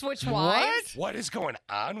 Switch wives? What is going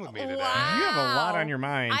on with me today? Wow. You have a lot on your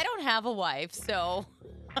mind. I don't have a wife, so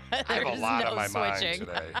I have a there's lot no on my switching.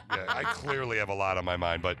 mind today. Yeah, I clearly have a lot on my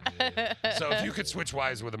mind, but so if you could switch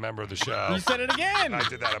wives with a member of the show. You said it again. I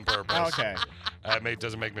did that on purpose. Okay.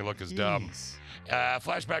 Doesn't make me look as dumb.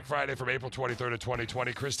 Flashback Friday from April 23rd of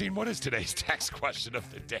 2020. Christine, what is today's text question of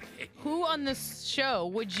the day? Who on this show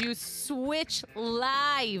would you switch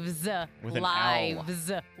lives With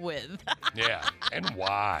an with? Yeah, and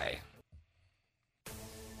why?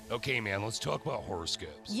 Okay, man, let's talk about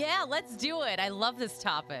horoscopes. Yeah, let's do it. I love this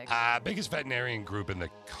topic. Biggest veterinarian group in the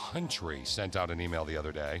country sent out an email the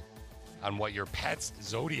other day on what your pet's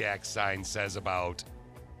zodiac sign says about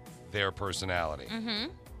their personality. Mm-hmm.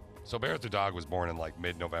 So Barrett the dog was born in like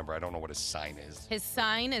mid-November. I don't know what his sign is. His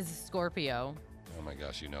sign is Scorpio. Oh my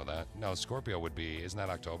gosh, you know that? No, Scorpio would be, isn't that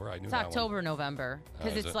October? I knew It's that October, November.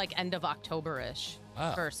 Because is it's it? like end of October-ish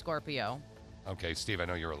Ah. for Scorpio. one. Okay, Steve, I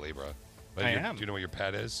know you're a Libra. But I am. Do you know what your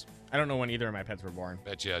pet is? I don't know when either of my pets were born.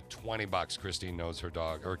 Bet you $20 Christine knows her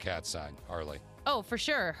dog or cat sign, Harley. Oh, for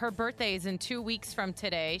sure. Her birthday is in 2 weeks from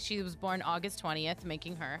today. She was born August 20th,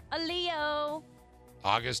 making her a Leo.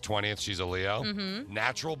 August 20th, she's a Leo. Mm-hmm.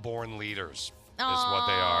 Natural born leaders is what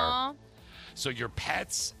they are. So your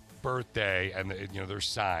pet's birthday and their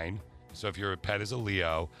sign. So if your pet is a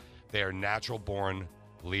Leo, they are natural born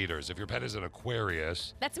leaders. If your pet is an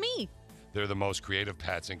Aquarius, that's me. They're the most creative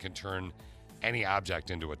pets and can turn any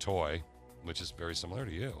object into a toy, which is very similar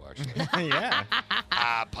to you, actually. Yeah.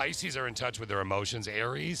 Pisces are in touch with their emotions.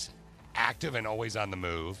 Aries, active and always on the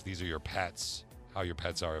move. These are your pets, how your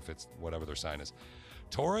pets are if it's whatever their sign is.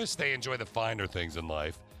 Taurus, they enjoy the finer things in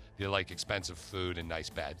life. They like expensive food and nice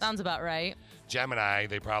beds. Sounds about right. Gemini,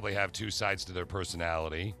 they probably have two sides to their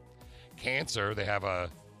personality. Cancer, they have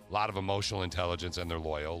a lot of emotional intelligence and they're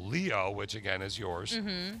loyal. Leo, which again is yours.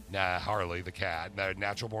 Mm-hmm. Harley, the cat,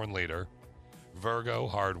 natural born leader. Virgo,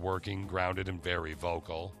 hardworking, grounded, and very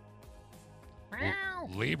vocal.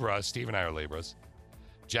 Libra, Steve and I are Libras.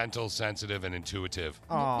 Gentle, sensitive, and intuitive.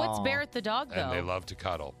 What's Barrett the dog, though? And they love to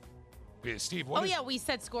cuddle. Steve, what is... yeah, we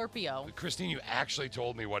said Scorpio. Christine, you actually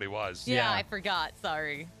told me what he was. Yeah, I forgot.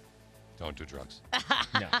 Sorry. Don't do drugs.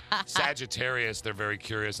 No. Sagittarius, they're very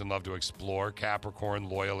curious and love to explore. Capricorn,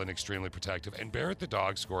 loyal and extremely protective. And Barrett the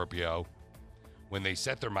dog, Scorpio, when they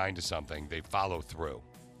set their mind to something, they follow through.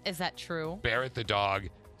 Is that true? Barrett the dog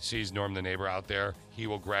sees Norm the neighbor out there. He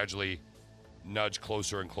will gradually nudge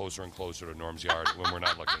closer and closer and closer to Norm's yard when we're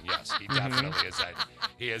not looking. Yes, he definitely is that.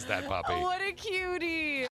 He is that puppy. Oh, what a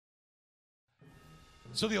cutie.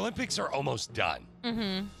 So the Olympics are almost done.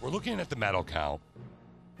 Mm-hmm. We're looking at the medal count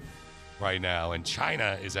right now, and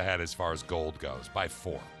China is ahead as far as gold goes by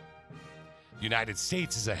 4. United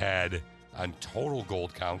States is ahead on total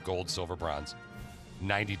gold count, gold, silver, bronze,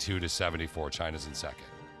 92 to 74. China's in second.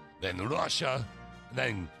 Then Russia,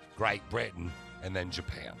 then Great Britain, and then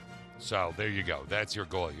Japan. So there you go. That's your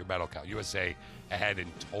goal, your medal count. USA ahead in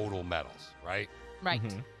total medals, right? Right.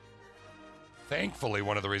 Mm-hmm. Thankfully,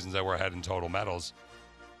 one of the reasons that we're ahead in total medals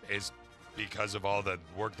is because of all the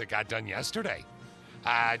work that got done yesterday.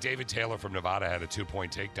 David Taylor from Nevada had a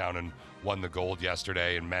 2-point takedown and won the gold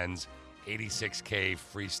yesterday in men's 86K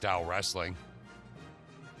freestyle wrestling.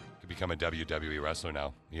 Could become a WWE wrestler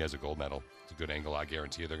now. He has a gold medal. It's a good angle. I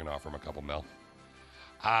guarantee you they're going to offer him a couple mil.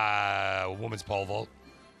 Women's pole vault.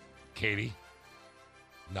 Katie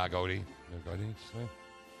Nagodi.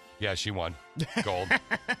 Yeah, she won gold. Yeah.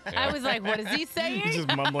 I was like, what is he saying? He's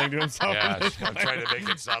just mumbling to himself. Yeah, I'm trying to make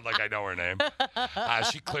it sound like I know her name.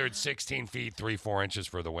 She cleared 16 feet, 3-4 inches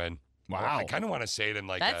for the win. Wow. I kind of want to say it in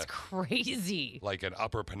That's crazy. Like an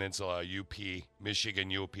Upper Peninsula UP,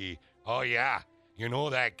 Michigan UP. Oh, yeah. You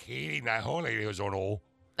know that Katie Naholi is on all.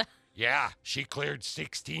 Yeah, she cleared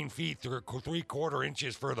 16 feet, 3/4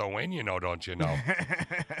 inches for the win, don't you know?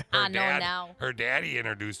 I know now. Her daddy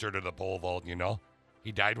introduced her to the pole vault,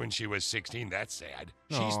 He died when she was 16. That's sad.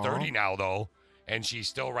 She's 30 now, though, and she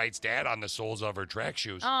still writes dad on the soles of her track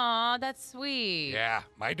shoes. Aw, that's sweet. Yeah,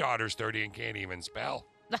 my daughter's 30 and can't even spell.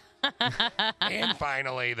 And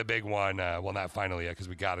finally, the big one. Well, not finally yet, because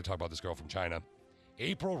we got to talk about this girl from China.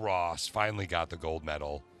 April Ross finally got the gold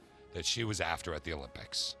medal that she was after at the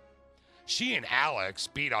Olympics. She and Alex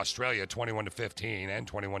beat Australia 21-15 and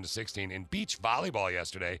 21-16 in beach volleyball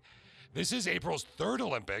yesterday. This is April's 3rd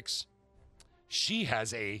Olympics. She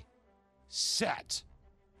has a set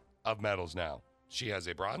of medals now. She has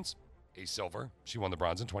a bronze, a silver. She won the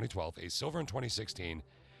bronze in 2012, a silver in 2016,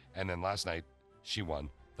 and then last night she won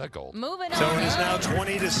the gold. Moving on. So it is now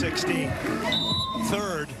 20-16.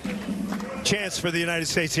 3rd chance for the United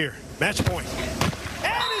States here. Match point.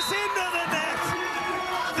 And it's into the net.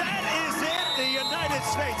 That is it. The United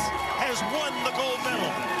States has won the gold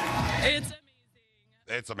medal.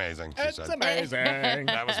 It's amazing. It's amazing.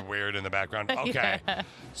 That was weird in the background. Okay. Yeah.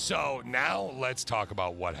 So now let's talk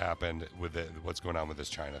about what happened with what's going on with this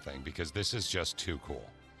China thing, because this is just too cool.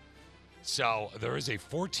 So there is a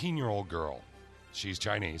 14-year-old girl. She's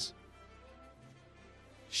Chinese.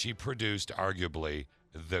 She produced arguably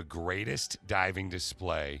the greatest diving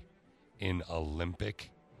display in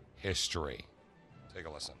Olympic history. Take a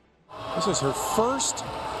listen. This is her first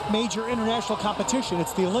major international competition.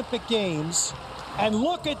 It's the Olympic Games. And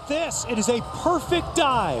look at this. It is a perfect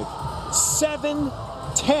dive. 7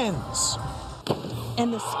 tens.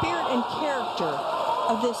 And the spirit and character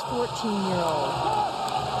of this 14-year-old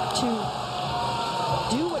to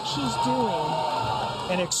do what she's doing.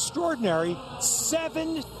 An extraordinary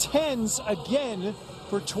 7 tens again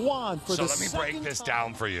for Tuan for the second time. So let me break this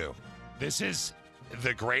down for you. This is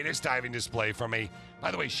the greatest diving display from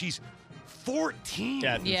by the way, she's 14.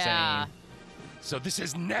 That's yeah. insane. So this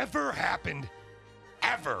has never happened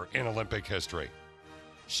ever in Olympic history.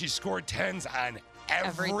 She scored 10s on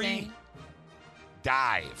every Everything.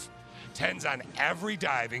 dive. 10s on every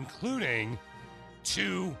dive, including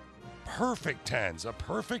 2 perfect 10s. A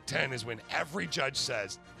perfect 10 is when every judge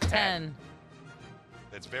says 10.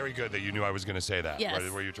 That's very good that you knew I was going to say that. Yes.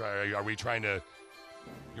 Were you are we trying to,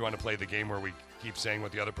 you want to play the game where we keep saying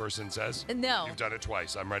what the other person says? No. You've done it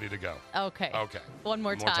twice. I'm ready to go. Okay. Okay. One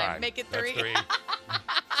more time. Make it 3. That's 3.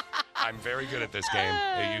 I'm very good at this game.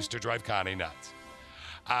 It used to drive Connie nuts.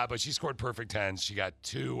 But she scored perfect 10s. She got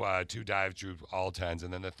 2 dives, drew all 10s,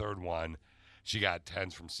 and then the third one, she got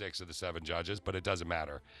 10s from 6 of the 7 judges, but it doesn't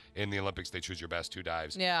matter. In the Olympics, they choose your best 2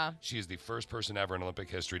 dives. Yeah. She is the first person ever in Olympic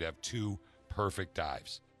history to have 2 perfect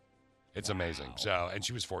dives. It's amazing. So, and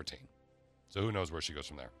she was 14. So who knows where she goes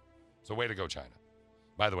from there. So way to go, China.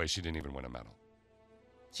 By the way, she didn't even win a medal.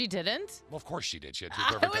 She didn't? Well, of course she did. She had 2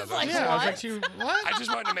 perfect dives. like, Yeah, I was what? like, what? I just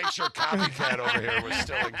wanted to make sure Copycat over here was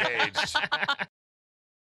still engaged.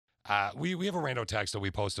 We have a rando text that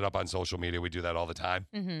we posted up on social media. We do that all the time.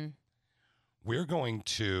 Mm-hmm. We're going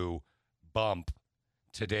to bump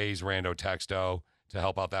today's rando texto to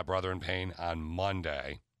help out that brother in pain on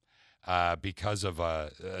Monday because of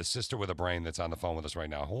a sister with a brain that's on the phone with us right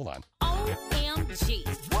now. Hold on. OMG.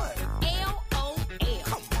 What? LOL.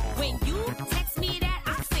 When you text me that,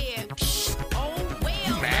 I said, oh,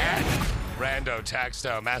 well. Mad rando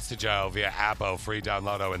texto messaggio via Appo, free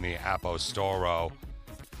downloado in the Appo Store.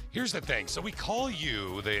 Here's the thing. So we call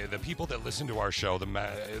you, the people that listen to our show,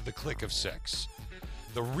 the Click of 6.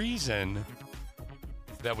 The reason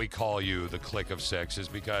that we call you the Click of 6 is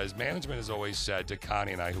because management has always said to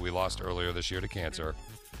Connie and I, who we lost earlier this year to cancer,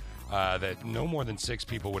 that no more than 6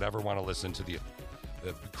 people would ever want to listen to the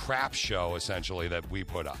crap show, essentially, that we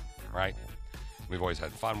put up, right? We've always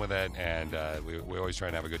had fun with it, and we always try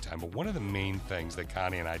and have a good time. But one of the main things that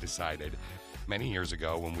Connie and I decided many years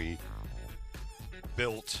ago when we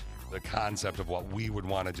built the concept of what we would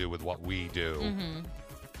want to do with what we do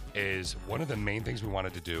is one of the main things we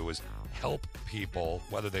wanted to do was help people,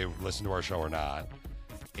 whether they listen to our show or not,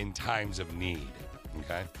 in times of need,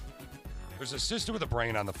 okay? There's a sister with a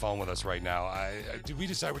brain on the phone with us right now. Did we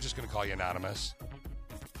decide we're just going to call you Anonymous?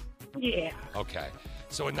 Yeah. Okay.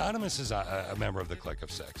 So Anonymous is a member of the Click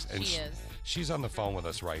of 6. And She is. She's on the phone with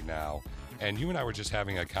us right now. And you and I were just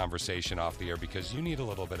having a conversation off the air because you need a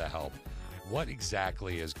little bit of help. What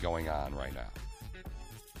exactly is going on right now?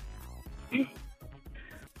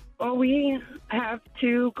 Well, we have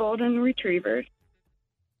 2 golden retrievers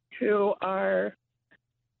who are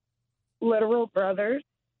literal brothers.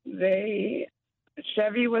 Chevy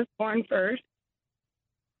was born first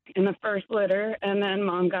in the first litter, and then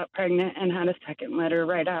Mom got pregnant and had a second litter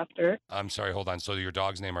right after. I'm sorry, hold on. So your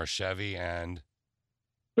dog's name are Chevy and?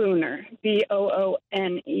 Booner, Booner.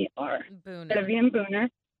 Booner. Chevy and Booner.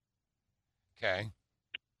 Okay.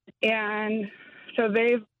 And so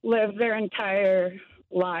they've lived their entire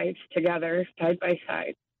lives together, side by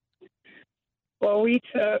side. Well, we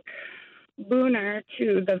took Booner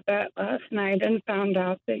to the vet last night and found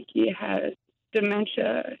out that he has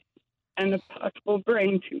dementia and a possible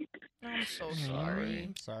brain tumor. I'm so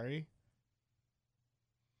sorry. Sorry.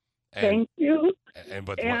 Thank you.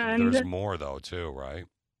 But And- there's more, though, too, right?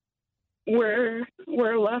 We're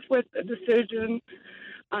left with the decision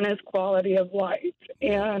on his quality of life,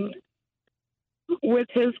 and with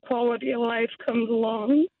his quality of life comes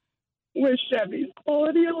along with Chevy's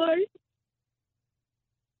quality of life.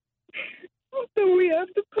 So we have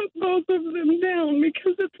to put both of them down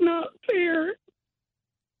because it's not fair.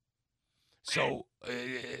 So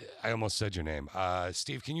I almost said your name.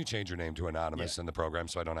 Steve, can you change your name to Anonymous in the program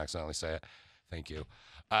so I don't accidentally say it? Thank you.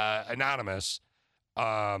 Anonymous,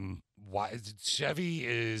 why Chevy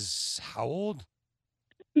is how old?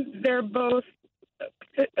 They're both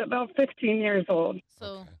about 15 years old.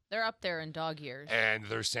 So they're up there in dog years. And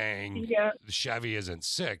they're saying Chevy isn't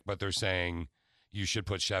sick, but they're saying you should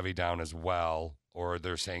put Chevy down as well, or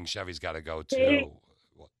they're saying Chevy's got to go too.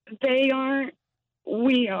 They aren't.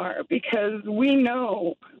 We are, because we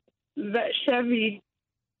know that Chevy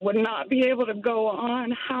would not be able to go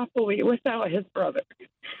on happily without his brother.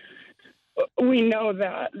 We know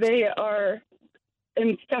that. They are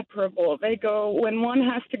inseparable. They go, when one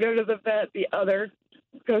has to go to the vet, the other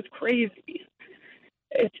goes crazy.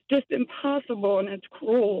 It's just impossible, and it's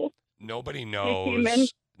cruel. Nobody Nikki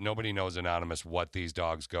knows. Nobody knows, Anonymous, what these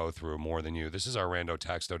dogs go through more than you. This is our rando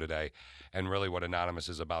texto today, and really what Anonymous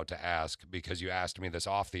is about to ask, because you asked me this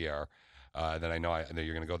off the air, that I know that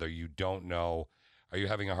you're going to go there. You don't know. Are you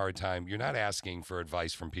having a hard time? You're not asking for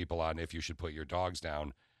advice from people on if you should put your dogs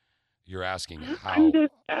down. You're asking how. I'm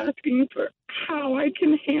just asking for how I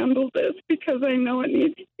can handle this because I know it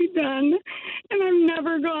needs to be done. And I've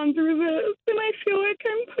never gone through this. And I feel like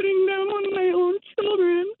I'm putting down one of my own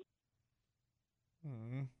children.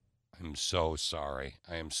 I'm so sorry.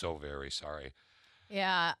 I am so very sorry.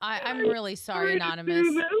 Yeah, I'm really sorry, Anonymous.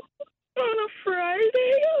 Do this on a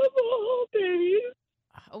Friday of all days.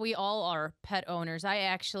 We all are pet owners.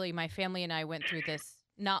 My family and I went through this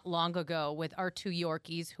not long ago with our 2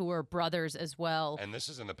 Yorkies who were brothers as well. And this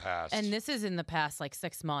is in the past. Like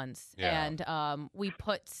 6 months. Yeah. And we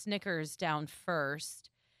put Snickers down first.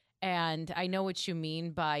 And I know what you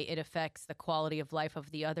mean by it affects the quality of life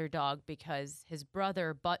of the other dog because his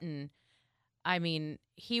brother, Button, I mean,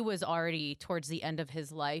 he was already towards the end of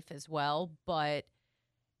his life as well, but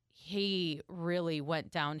he really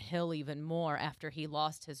went downhill even more after he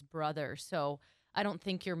lost his brother. So I don't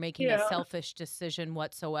think you're making a selfish decision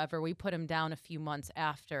whatsoever. We put him down a few months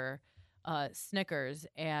after Snickers,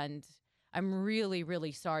 and I'm really,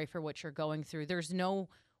 really sorry for what you're going through. There's no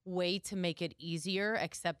way to make it easier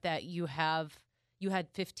except that you had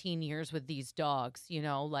 15 years with these dogs,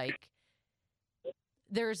 like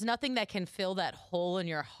there's nothing that can fill that hole in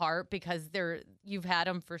your heart because you've had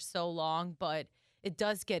them for so long, but it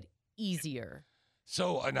does get easier.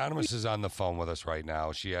 So Anonymous is on the phone with us right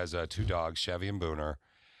now. She has 2 dogs, Chevy and Booner,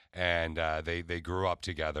 and they grew up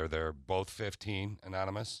together. They're both 15,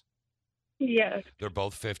 Anonymous? Yes. They're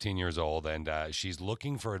both 15 years old, and she's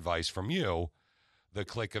looking for advice from you, the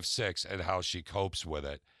Click of 6, and how she copes with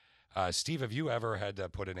it. Steve, have you ever had to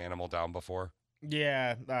put an animal down before?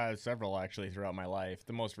 Yeah, several actually throughout my life.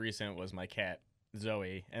 The most recent was my cat,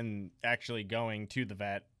 Zoe, and actually going to the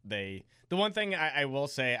vet. The one thing I will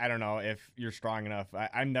say, I don't know if you're strong enough.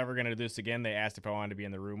 I'm never going to do this again. They asked if I wanted to be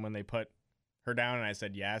in the room when they put her down, and I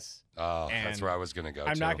said yes. Oh, that's where I was going to go,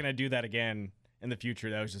 I'm not going to do that again in the future.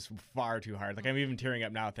 That was just far too hard. Like, I'm even tearing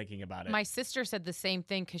up now thinking about it. My sister said the same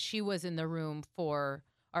thing because she was in the room for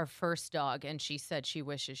our first dog, and she said she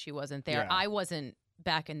wishes she wasn't there. Yeah. I wasn't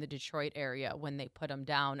back in the Detroit area when they put him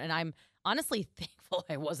down, and I'm honestly thankful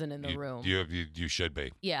I wasn't in the room. You should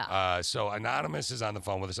be. Yeah. So Anonymous is on the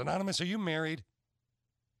phone with us. Anonymous, are you married?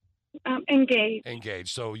 Engaged. Engaged.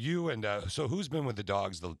 So you and so who's been with the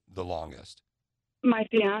dogs the longest? My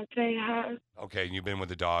fiance has. Okay, and you've been with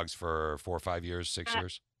the dogs for 4 or 5 years, 6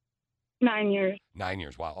 years? 9 years. 9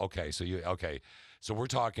 years. Wow. Okay. So we're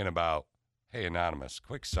talking about, hey, Anonymous,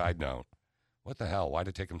 quick side note. What the hell? Why did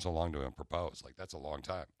it take him so long to propose? Like, that's a long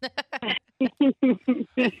time.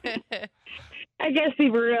 I guess he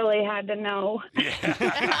really had to know.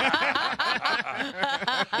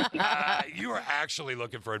 You are actually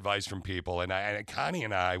looking for advice from people. And Connie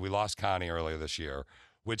and I, we lost Connie earlier this year,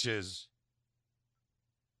 which is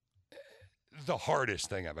the hardest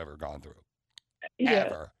thing I've ever gone through. Yeah.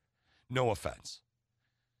 Ever. No offense.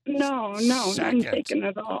 No, none taken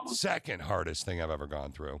at all. Second hardest thing I've ever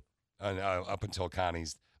gone through. Up until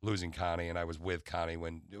losing Connie, and I was with Connie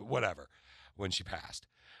when she passed.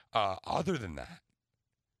 Other than that,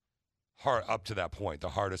 up to that point, the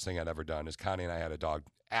hardest thing I'd ever done is Connie and I had a dog,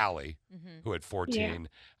 Allie, who had 14. Yeah.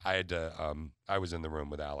 I had to. I was in the room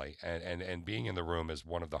with Allie, and being in the room is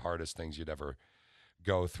one of the hardest things you'd ever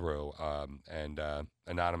go through.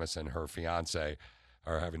 Anonymous and her fiance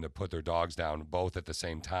are having to put their dogs down both at the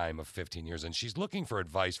same time of 15 years, and she's looking for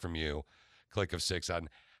advice from you, Click of 6, on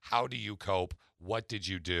how do you cope? What did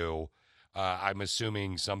you do? I'm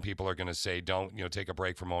assuming some people are going to say, don't, take a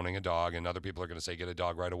break from owning a dog. And other people are going to say, get a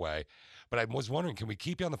dog right away. But I was wondering, can we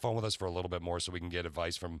keep you on the phone with us for a little bit more so we can get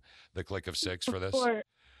advice from the Click of 6 for this? Of course.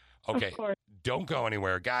 Okay. Of course. Don't go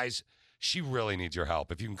anywhere. Guys, she really needs your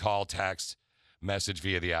help. If you can call, text, message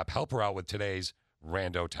via the app, help her out with today's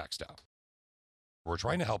rando text out. We're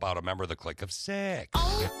trying to help out a member of the Click of 6.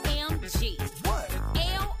 OMG. What?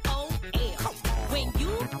 LOL. When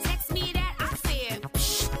you text me that, I said,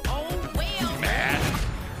 oh, well. Man.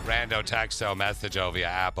 Rando texto message via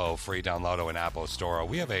Apple, free downloado in Apple Store.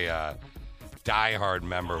 We have a diehard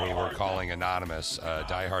member who we're calling Anonymous, a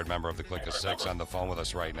diehard member of the Click of 6 on the phone with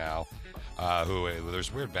us right now.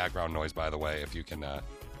 There's weird background noise, by the way, if you can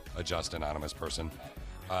adjust Anonymous person.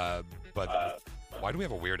 But why do we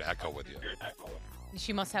have a weird echo with you?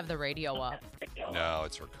 She must have the radio up. No,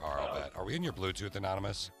 it's her car, I'll bet. Are we in your Bluetooth,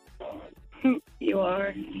 Anonymous? You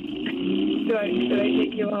are. Should I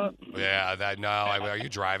take you up? Yeah, are you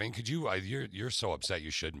driving? Could you? You're so upset you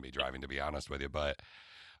shouldn't be driving, to be honest with you. But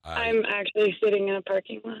I'm actually sitting in a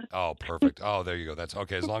parking lot. Oh, perfect. Oh, there you go. That's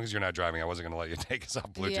okay. As long as you're not driving, I wasn't going to let you take us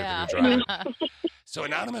off Bluetooth Yeah. if you're driving. So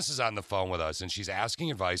Anonymous is on the phone with us, and she's asking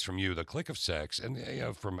advice from you, the Click of 6,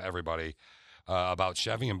 and from everybody about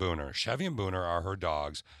Chevy and Booner. Chevy and Booner are her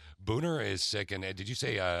dogs. Booner is sick, and did you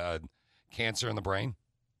say cancer in the brain?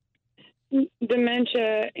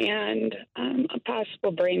 Dementia and a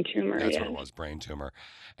possible brain tumor. That's yeah. what it was, brain tumor.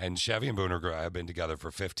 And Chevy and Booner have been together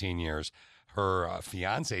for 15 years. Her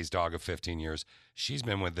fiance's dog of 15 years, she's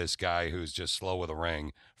been with this guy who's just slow with a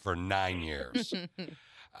ring for 9 years.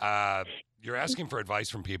 You're asking for advice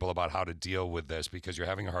from people about how to deal with this because you're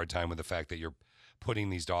having a hard time with the fact that you're putting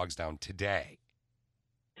these dogs down today.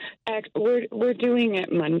 We're doing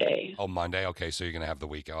it Monday. Oh, Monday? Okay, so you're going to have the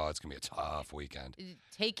weekend. Oh, it's going to be a tough weekend.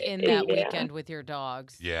 Take in that weekend with your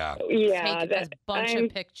dogs. Yeah. Yeah. Take a bunch of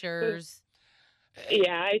pictures.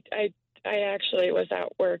 Yeah, I actually was at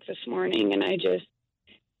work this morning, and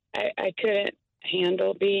I couldn't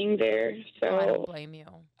handle being there. So I don't blame you.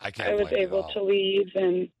 I was able to leave,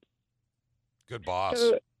 and good boss.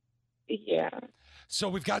 So, yeah. So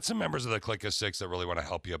we've got some members of the Click of Six that really want to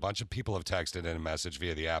help you. A bunch of people have texted in a message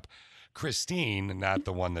via the app. Christine, not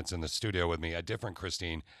the one that's in the studio with me, a different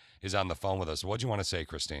Christine, is on the phone with us. What do you want to say,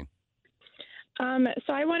 Christine?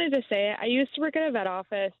 So I wanted to say I used to work at a vet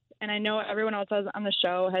office, and I know everyone else on the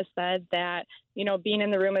show has said that, being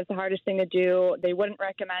in the room is the hardest thing to do. They wouldn't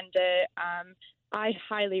recommend it. I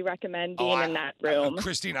highly recommend being in that room.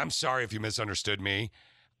 Christine, I'm sorry if you misunderstood me.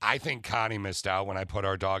 I think Connie missed out when I put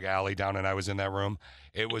our dog Allie down and I was in that room.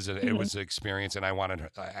 It was an experience, and I wanted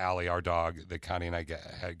Allie, our dog that Connie and I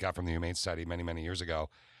got from the Humane Society many years ago,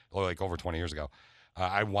 like over 20 years ago.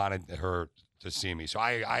 I wanted her to see me, so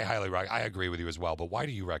I highly I agree with you as well. But why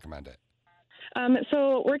do you recommend it?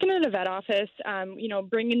 So working at a vet office,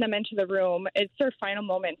 bringing them into the room, it's their final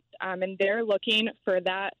moments, and they're looking for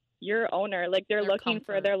that. Your owner, like they're looking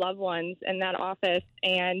for their loved ones in that office,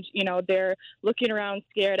 and they're looking around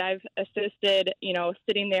scared. I've assisted,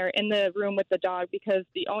 sitting there in the room with the dog because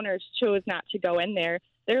the owners chose not to go in there.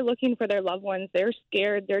 They're looking for their loved ones. They're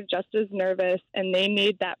scared. They're just as nervous, and they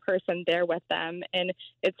need that person there with them. And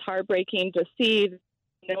it's heartbreaking to see.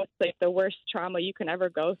 It's like the worst trauma you can ever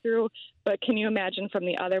go through. But can you imagine from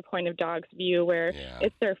the other point of dog's view where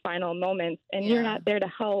it's their final moments and you're not there to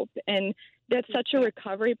help? And that's such a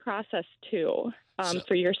recovery process, too,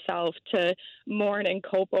 for yourself to mourn and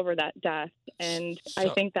cope over that death. And I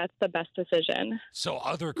think that's the best decision. So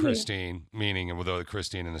other Christine, meaning with the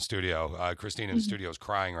Christine in the studio, Christine in the studio is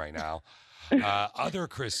crying right now. Other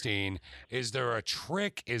Christine, is there a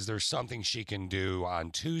trick? Is there something she can do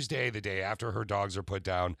on Tuesday, the day after her dogs are put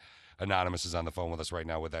down? Anonymous is on the phone with us right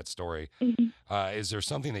now with that story. Is there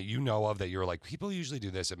something that you know of that you're like, people usually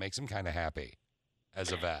do this, it makes them kind of happy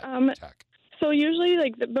as a vet tech? So usually,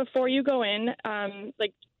 before you go in,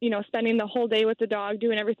 spending the whole day with the dog,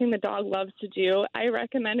 doing everything the dog loves to do, I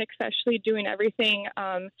recommend especially doing everything,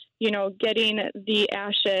 getting the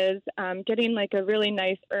ashes, getting a really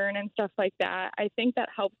nice urn and stuff like that. I think that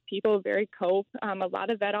helps people very cope. A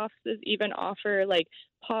lot of vet offices even offer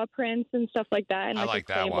paw prints and stuff like that. And I like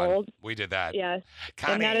that one. Mold. We did that. Yes.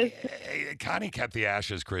 Connie kept the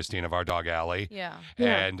ashes, Christine, of our dog Allie. Yeah.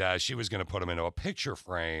 And she was going to put them into a picture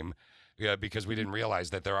frame. Yeah, because we didn't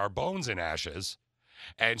realize that there are bones in ashes,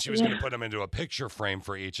 and she was going to put them into a picture frame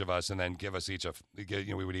for each of us, and then give us each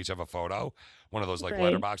we would each have a photo, one of those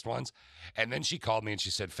letterboxed ones. And then she called me and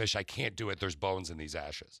she said, "Fish, I can't do it. There's bones in these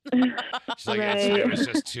ashes." She's like, it was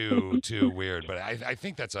just too weird. But I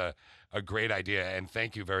think that's a great idea, and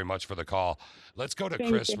thank you very much for the call. Let's go to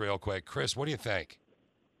Chris real quick. Chris, what do you think?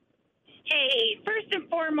 Hey, first and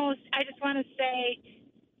foremost, I just want to say,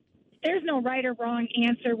 there's no right or wrong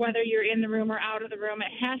answer whether you're in the room or out of the room.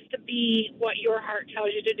 It has to be what your heart tells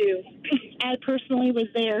you to do. I personally was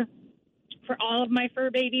there for all of my fur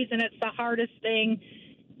babies, and it's the hardest thing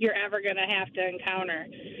you're ever going to have to encounter.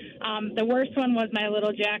 The worst one was my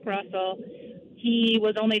little Jack Russell. He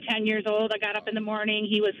was only 10 years old. I got up in the morning.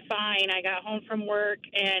 He was fine. I got home from work,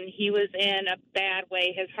 and he was in a bad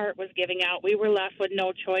way. His heart was giving out. We were left with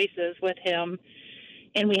no choices with him,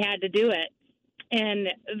 and we had to do it. And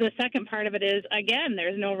the second part of it is, again,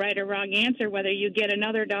 there's no right or wrong answer whether you get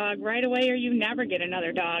another dog right away or you never get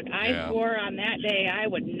another dog. I swore on that day I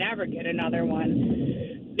would never get another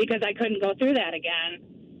one because I couldn't go through that again.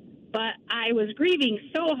 But I was grieving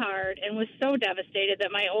so hard and was so devastated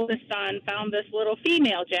that my oldest son found this little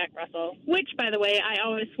female Jack Russell, which, by the way, I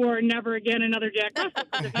always swore never again another Jack Russell,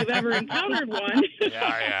 because if you've ever encountered one.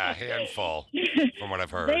 Handful, from what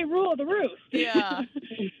I've heard. They rule the roost. Yeah.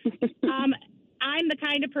 I'm the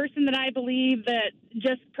kind of person that I believe that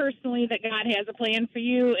just personally that God has a plan for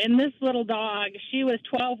you. And this little dog, she was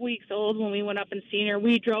 12 weeks old when we went up and seen her.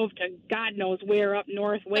 We drove to God knows where up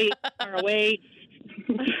north, way far away.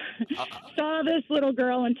 saw this little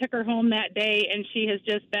girl and took her home that day, and she has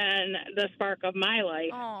just been the spark of my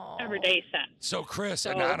life every day since. So, Chris,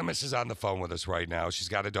 Anonymous is on the phone with us right now. She's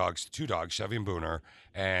got two dogs, Chevy and Booner,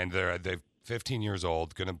 and they're 15 years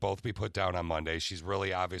old, going to both be put down on Monday. She's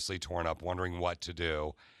really obviously torn up, wondering what to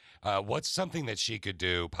do. What's something that she could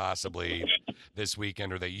do possibly this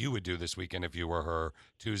weekend, or that you would do this weekend if you were her,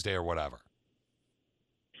 Tuesday or whatever?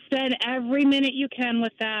 Spend every minute you can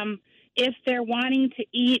with them. If they're wanting to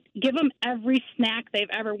eat, give them every snack they've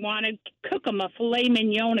ever wanted. Cook them a filet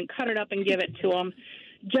mignon and cut it up and give it to them.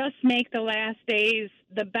 Just make the last days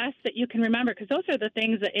the best that you can remember, because those are the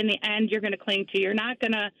things that in the end you're going to cling to. You're not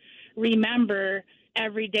going to remember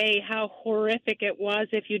every day how horrific it was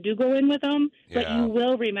if you do go in with them, but you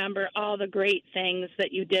will remember all the great things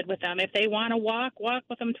that you did with them. If they want to walk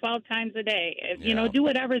with them 12 times a day. You know, do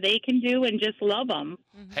whatever they can do and just love them.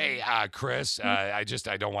 Hey, Chris, I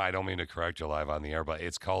don't mean to correct you live on the air, but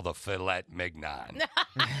it's called a filet mignon.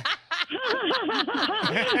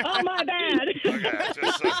 Oh, my bad. Okay,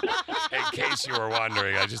 just, in case you were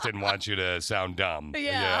wondering, I just didn't want you to sound dumb.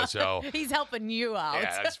 Yeah. So he's helping you out.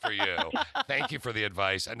 yeah, that's for you. Thank you for the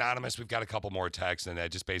advice. Anonymous, we've got a couple more texts, and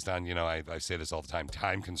just based on, I say this all the time,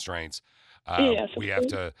 time constraints. We have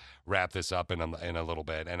to wrap this up in a little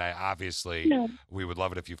bit. And we would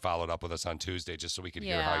love it if you followed up with us on Tuesday just so we could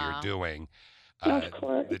hear how you're doing. Of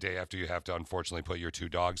course. The day after you have to unfortunately put your two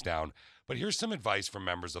dogs down. But here's some advice from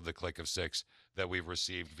members of the Click of Six that we've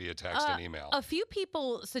received via text and email. A few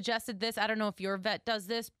people suggested this. I don't know if your vet does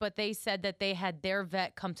this, but they said that they had their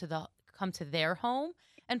vet come to their home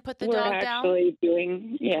and put the dog down. We're actually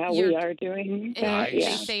doing, we are doing that. They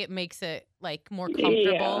say it makes it more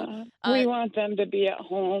comfortable. Yeah. We want them to be at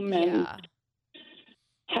home and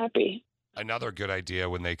happy. Another good idea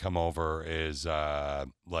when they come over is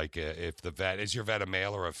if the vet, is your vet a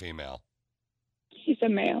male or a female? He's a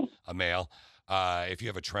male. A male. If you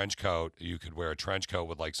have a trench coat, you could wear a trench coat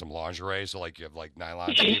with some lingerie, so you have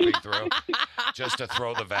nylon peeping through, just to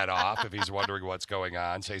throw the vet off if he's wondering what's going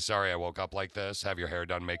on. Say, sorry, I woke up like this. Have your hair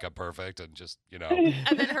done, makeup perfect, and just, And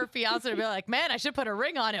then her fiance would be like, man, I should put a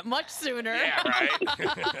ring on it much sooner. Yeah, right?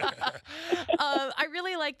 I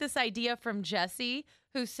really like this idea from Jesse,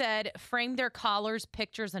 who said, frame their collars,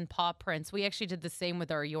 pictures, and paw prints. We actually did the same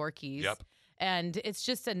with our Yorkies. Yep. And it's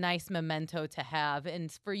just a nice memento to have,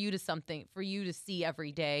 and for you to see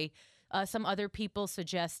every day. Some other people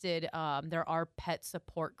suggested there are pet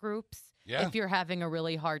support groups if you're having a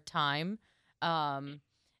really hard time. And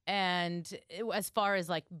as far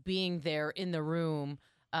as being there in the room,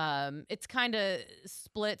 it's kind of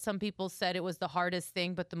split. Some people said it was the hardest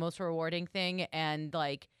thing, but the most rewarding thing. And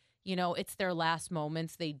it's their last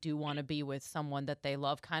moments. They do want to be with someone that they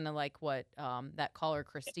love, kind of like what that caller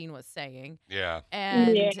Christine was saying. Yeah.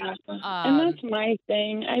 And and that's my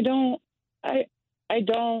thing. I don't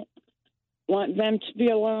want them to be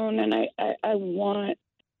alone, and I want.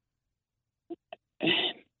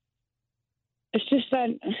 It's just that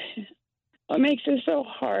what makes it so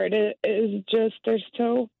hard is just they're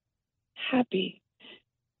so happy.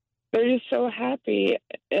 They're just so happy,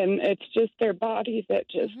 and it's just their bodies that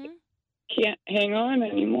just can't hang on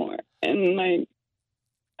anymore. And me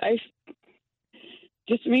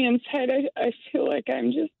inside, I feel like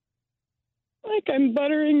I'm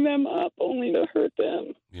buttering them up only to hurt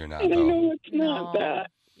them. You're not, and though. I know it's not that.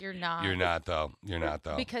 You're not. You're not, though. You're not,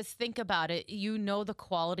 though. Because think about it. The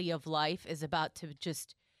quality of life is about to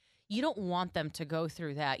just... You don't want them to go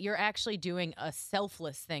through that. You're actually doing a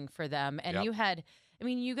selfless thing for them. And you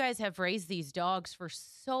guys have raised these dogs for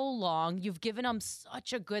so long. You've given them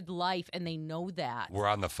such a good life, and they know that. We're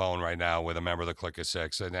on the phone right now with a member of the Click of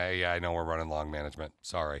Six. And I know we're running long management.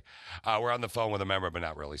 Sorry. We're on the phone with a member, but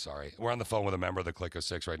not really sorry. We're on the phone with a member of the Click of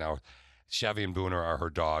Six right now. Chevy and Booner are her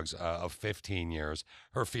dogs of 15 years.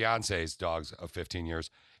 Her fiance's dogs of 15 years.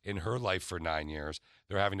 In her life for 9 years.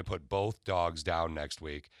 They're having to put both dogs down next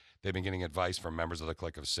week. They've been getting advice from members of the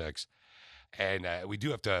Click of Six. And we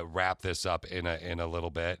do have to wrap this up in a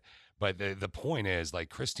little bit. But the point is,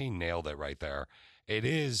 Christine nailed it right there. It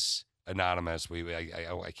is Anonymous.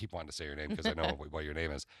 I keep wanting to say your name because I know what your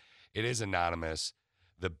name is. It is Anonymous,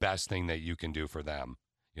 the best thing that you can do for them.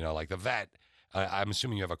 The vet, I'm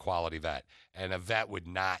assuming you have a quality vet. And a vet would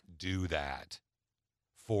not do that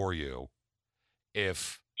for you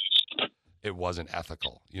if it wasn't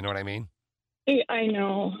ethical. You know what I mean? I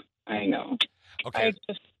know. Okay.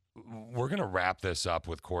 We're going to wrap this up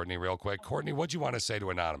with Courtney real quick. Courtney, what do you want to say to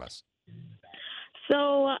Anonymous?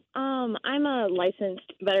 So I'm a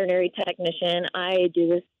licensed veterinary technician. I do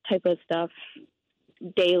this type of stuff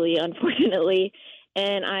daily, unfortunately.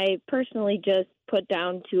 And I personally just put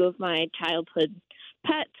down two of my childhood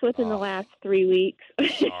pets within the last 3 weeks.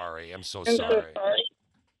 Sorry. I'm so I'm sorry.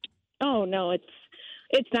 Oh no,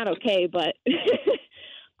 it's not okay, but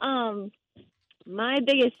my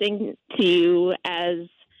biggest thing to you as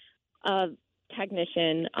a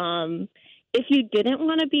technician, if you didn't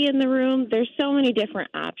want to be in the room, there's so many different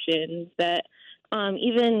options that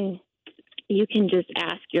even you can just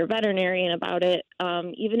ask your veterinarian about it.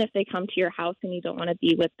 Even if they come to your house and you don't want to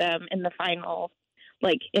be with them in the final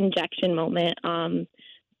injection moment,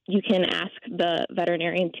 you can ask the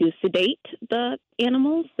veterinarian to sedate the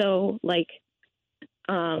animal. So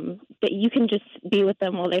that you can just be with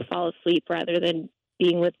them while they fall asleep rather than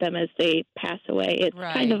being with them as they pass away. It's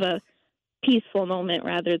kind of a peaceful moment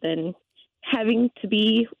rather than having to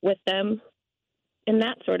be with them in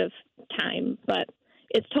that sort of time. But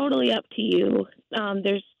it's totally up to you.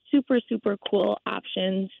 There's super, super cool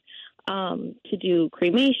options to do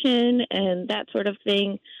cremation and that sort of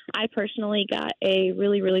thing. I personally got a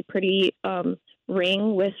really, really pretty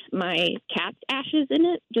ring with my cat's ashes in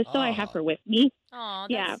it, just so I have her with me. Oh,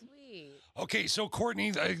 that's sweet. Okay, so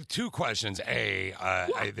Courtney, 2 questions.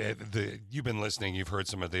 You've been listening. You've heard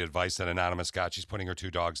some of the advice that Anonymous got. She's putting her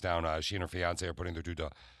 2 dogs down. She and her fiance are putting their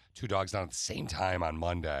two dogs down at the same time on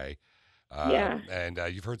Monday. And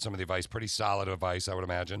you've heard some of the advice. Pretty solid advice, I would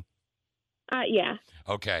imagine. Yeah.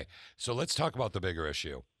 Okay, so let's talk about the bigger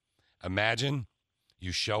issue. Imagine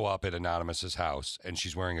you show up at Anonymous's house and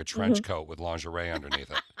she's wearing a trench coat with lingerie underneath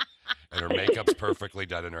it. And her makeup's perfectly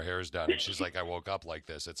done and her hair's done. And she's like, I woke up like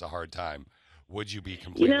this. It's a hard time. Would you be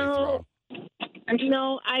completely thrown?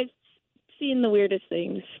 I've seen the weirdest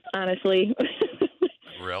things, honestly.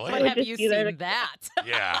 Really? When have you seen that?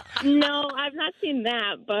 Yeah. No, I've not seen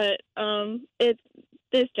that, but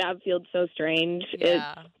this job feels so strange.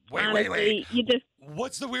 Yeah. Wait. You just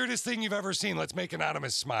What's the weirdest thing you've ever seen? Let's make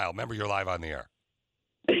Anonymous smile. Remember, you're live on the air.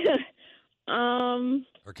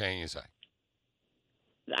 Or can you say?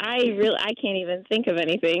 I can't even think of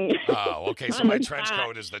anything. Oh, okay. So my trench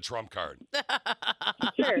coat is the trump card.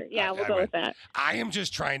 Sure. Yeah, we'll go with that. I am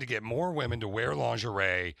just trying to get more women to wear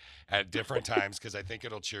lingerie at different times because I think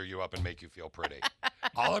it'll cheer you up and make you feel pretty.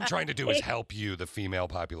 All I'm trying to do is help you, the female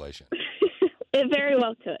population. It very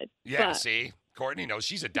well could. Yeah, but see? Courtney knows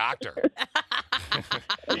she's a doctor. I'm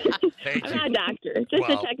not a doctor, just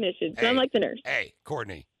a technician. So I'm like the nurse. Hey,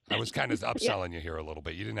 Courtney, I was kind of upselling you here a little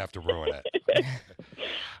bit. You didn't have to ruin it.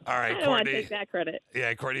 All right, I don't want to Courtney. take that credit.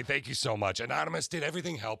 Yeah, Courtney, thank you so much. Anonymous, did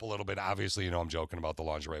everything help a little bit? Obviously, I'm joking about the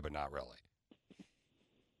lingerie, but not really.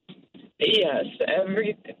 Yes,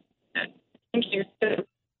 everything. Thank you for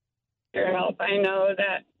your help. I know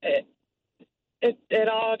that it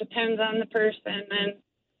all depends on the person, and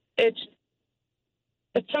it's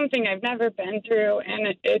something I've never been through,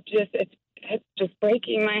 and it's just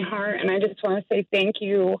breaking my heart. And I just want to say thank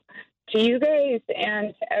you to you guys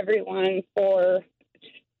and to everyone for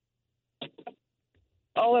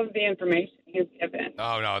all of the information you've given.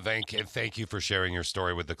 Oh, no, thank you for sharing your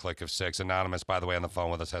story with the Click of Six. Anonymous, by the way, on the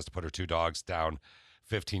phone with us, has to put her 2 dogs down,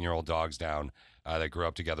 15-year-old dogs down. They grew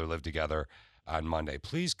up together, lived together on Monday.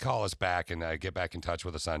 Please call us back and get back in touch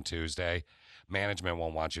with us on Tuesday. Management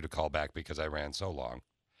won't want you to call back because I ran so long.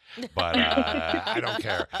 But I don't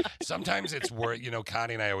care. Sometimes it's worth,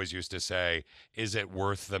 Connie and I always used to say, is it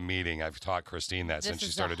worth the meeting? I've taught Christine that since she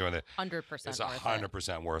started doing it. 100% It's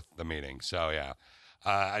 100% worth the meeting. So, yeah.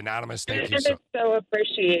 Anonymous, thank you It is so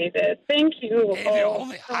appreciated. Thank you.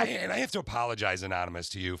 I have to apologize, Anonymous,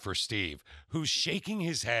 to you for Steve, who's shaking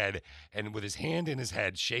his head and with his hand in his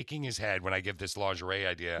head, shaking his head when I give this lingerie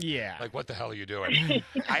idea. Yeah. Like, what the hell are you doing?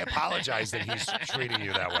 I apologize that he's treating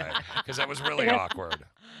you that way because that was really awkward.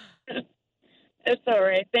 It's all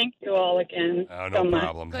right. Thank you all again. Oh, no so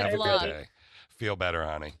problem. Much. Have a good day. Feel better,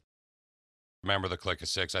 honey. Remember the Click of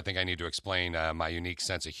Six. I think I need to explain my unique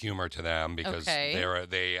sense of humor to them because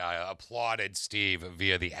they applauded Steve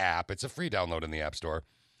via the app. It's a free download in the App Store.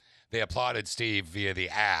 They applauded Steve via the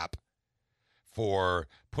app for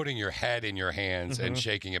putting your head in your hands and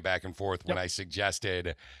shaking it back and forth when I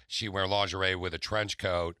suggested she wear lingerie with a trench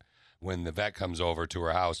coat when the vet comes over to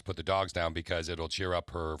her house, put the dogs down because it'll cheer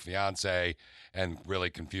up her fiance and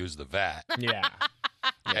really confuse the vet. Yeah.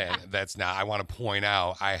 And that's not, I want to point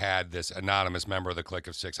out, I had this anonymous member of the Click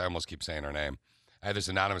of Six. I almost keep saying her name. I had this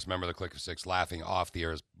anonymous member of the Click of Six laughing off the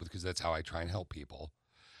air because that's how I try and help people.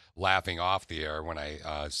 Laughing off the air when I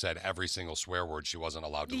said every single swear word she wasn't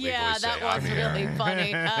allowed to legally say on the air. Yeah, that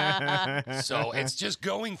was really funny. So it's just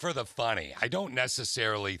going for the funny. I don't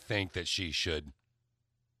necessarily think that she should.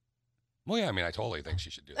 Well, yeah, I mean, I totally think she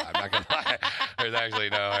should do that. I'm not going to lie. There's actually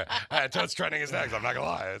no. Toad's Trending is next. I'm not going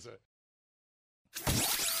to lie.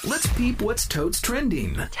 Let's peep what's totes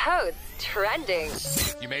trending. Toads trending.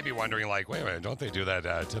 You may be wondering, like, wait a minute, don't they do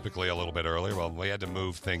that typically a little bit earlier? Well, we had to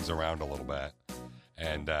move things around a little bit.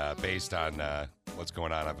 And based on what's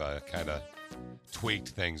going on, I've kind of tweaked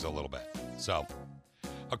things a little bit. So,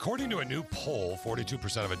 according to a new poll,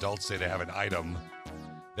 42% of adults say they have an item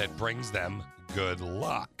that brings them good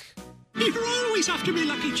luck. You're always after me,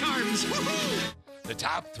 Lucky Charms. The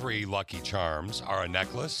top 3 Lucky Charms are a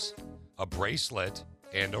necklace, a bracelet,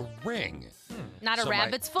 and a ring. Not a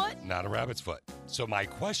rabbit's foot? Not a rabbit's foot. So my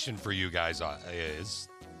question for you guys is,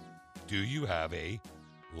 do you have a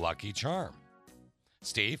Lucky Charm?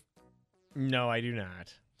 Steve? No, I do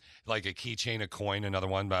not. Like a keychain, a coin, another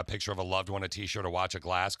one, a picture of a loved one, a T-shirt, a watch, a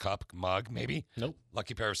glass, cup, mug, maybe? Nope.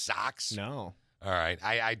 Lucky pair of socks? No. All right.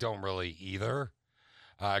 I don't really either.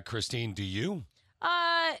 Christine, do you?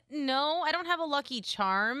 No, I don't have a Lucky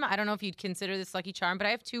Charm. I don't know if you'd consider this Lucky Charm, but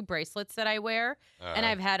I have 2 bracelets that I wear and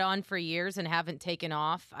I've had on for years and haven't taken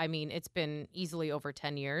off. I mean, it's been easily over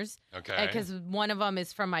 10 years. Okay. Because one of them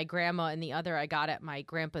is from my grandma and the other I got at my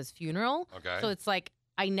grandpa's funeral. Okay. So it's like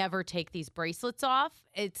I never take these bracelets off.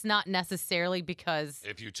 It's not necessarily because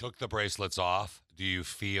If you took the bracelets off, do you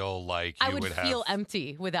feel like you I would have feel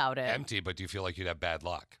empty without it. empty, but do you feel like you'd have bad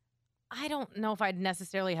luck? I don't know if I'd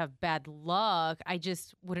necessarily have bad luck. I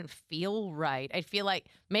just wouldn't feel right. I'd feel like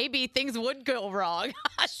maybe things would go wrong.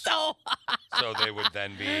 So they would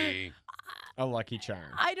then be a Lucky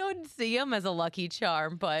Charm. I don't see them as a Lucky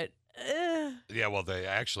Charm, but Yeah, well,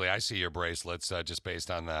 I see your bracelets just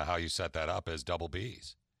based on how you set that up as double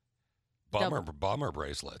B's. Bummer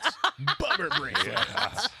bracelets. Bummer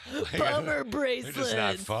bracelets. Yeah. Bummer They're just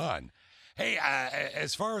not bracelets. fun. Hey,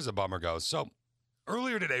 as far as a bummer goes, so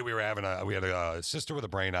earlier today we had a sister with a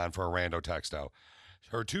brain on for a rando texto.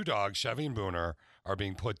 Her 2 dogs, Chevy and Booner, are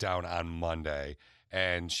being put down on Monday,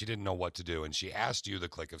 and she didn't know what to do, and she asked you, the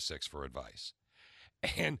Click of 6, for advice.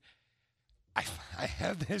 And I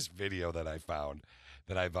have this video that I found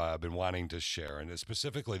that I've been wanting to share, and it's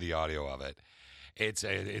specifically the audio of it. It's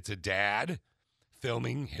a dad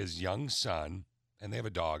filming his young son, and they have a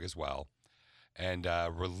dog as well, and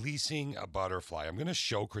releasing a butterfly. I'm going to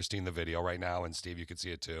show Christine the video right now, and Steve, you can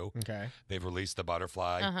see it too. Okay. They've released the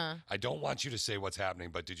butterfly. Uh-huh. I don't want you to say what's happening,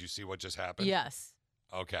 but did you see what just happened? Yes.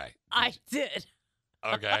 Okay. I did.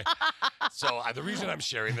 Okay. So the reason I'm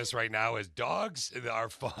sharing this right now is dogs are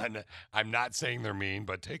fun. I'm not saying they're mean,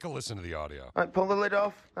 but take a listen to the audio. Right, pull the lid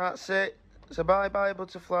off. That's it. So bye-bye,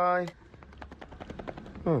 butterfly.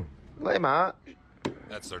 Oh, let him out.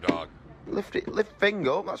 That's their dog. Lift thing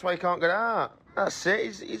up. That's why he can't get out. That's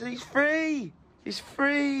it. He's free. He's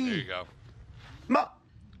free. There you go.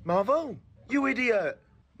 Marvel, you idiot.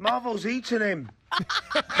 Marvel's eating him.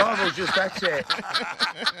 Marvel's just ate it.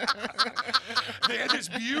 They had this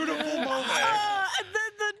beautiful moment. And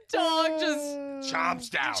then the dog just Chomps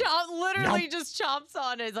down. literally just chomps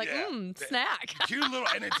on it. It's like, snack. Cute little,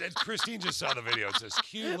 and it's Christine just saw the video. It says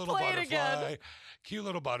cute little Play it butterfly. again. Cute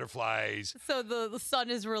little butterflies. So the son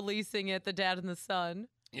is releasing it, the dad and the son.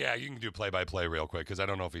 Yeah, you can do play-by-play real quick because I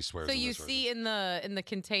don't know if he swears. So in you this version. see in the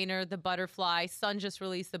container the butterfly. Son just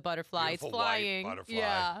released the butterfly. Beautiful It's flying. white butterfly.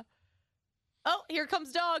 Yeah. Oh, here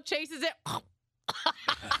comes dog. Chases it.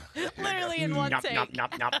 Literally in one take.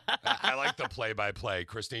 I like the play-by-play.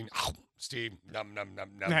 Christine, Steve, num. No,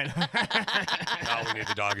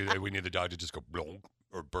 we need the dog to just go blonk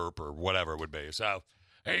or burp or whatever it would be. So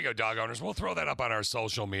there you go, dog owners. We'll throw that up on our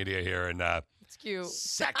social media here in it's cute.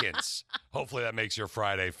 seconds. Hopefully that makes your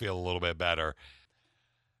Friday feel a little bit better.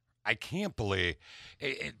 I can't believe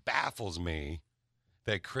it baffles me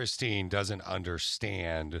that Christine doesn't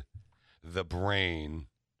understand the brain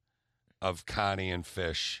of Connie and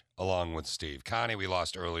Fish along with Steve. Connie, we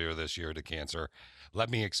lost earlier this year to cancer.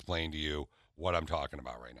 Let me explain to you what I'm talking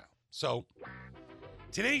about right now. So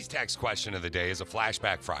today's text question of the day is a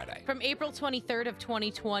Flashback Friday. From April 23rd of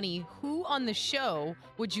 2020, who on the show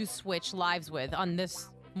would you switch lives with on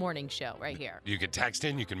this morning show right here? You can text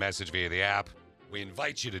in, you can message via the app. We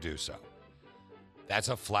invite you to do so. That's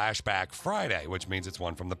a Flashback Friday, which means it's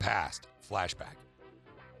one from the past. Flashback.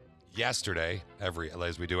 Yesterday,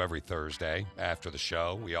 as we do every Thursday after the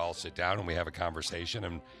show, we all sit down and we have a conversation,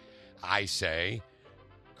 and I say,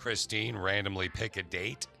 Christine, randomly pick a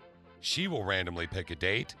date. She will randomly pick a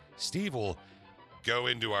date. Steve will go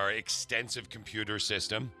into our extensive computer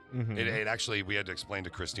system. Mm-hmm. It actually, we had to explain to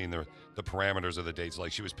Christine the parameters of the dates.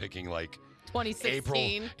 Like she was picking like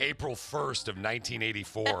 2016. April 1st of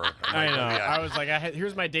 1984. I know. Yeah. I was like,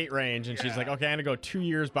 here's my date range. And she's like, okay, I'm going to go 2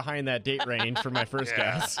 years behind that date range for my first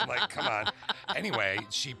guess. I'm like, come on. Anyway,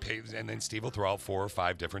 she pays, and then Steve will throw out 4 or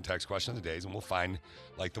 5 different text questions a day, and we'll find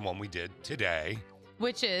like the one we did today.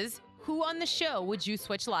 which is, who on the show would you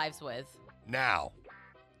switch lives with? Now,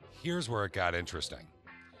 here's where it got interesting.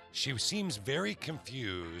 She seems very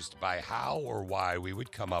confused by how or why we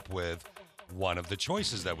would come up with one of the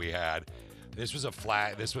choices that we had. This was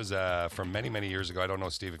from many, many years ago. I don't know,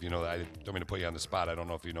 Steve, if you know that. I don't mean to put you on the spot. I don't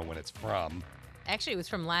know if you know when it's from. Actually, it was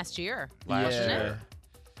from last year. Last year?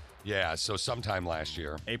 Yeah, so sometime last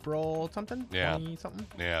year. April something? Yeah. 20 something?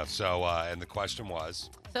 Yeah, so, and the question was?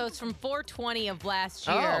 So it's from 420 of last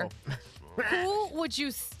year. Oh. Who would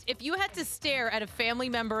you, if you had to stare at a family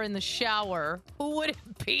member in the shower, who would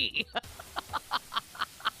it be?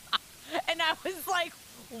 And I was like,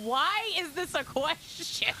 why is this a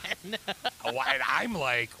question? And I'm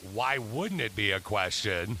like, why wouldn't it be a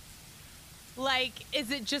question? Like,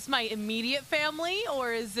 is it just my immediate family,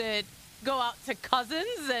 or is it go out to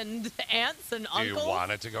cousins and aunts and uncles? Do you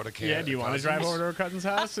want it to go to Canada? Yeah, do you want to drive over to her cousin's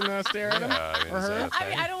house and stare at him? Or her?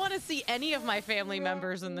 I don't want to see any of my family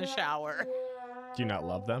members in the shower. Do you not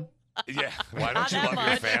love them? Yeah, why don't you love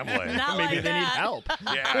your family? Not Maybe like they need that. help.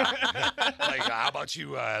 Yeah. Like, how about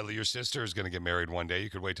you, your sister is going to get married one day. You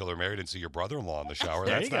could wait till they're married and see your brother-in-law in the shower.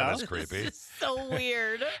 There That's you not go. as creepy. This is so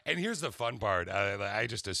weird. And here's the fun part. I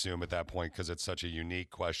just assume at that point, because it's such a unique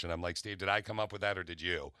question, I'm like, Steve, did I come up with that or did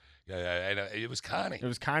you? And it was Connie. It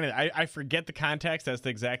was kind of, I forget the context as to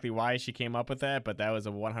exactly why she came up with that, but that was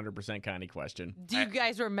a 100% Connie question. Do you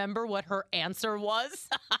guys remember what her answer was?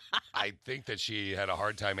 I think that she had a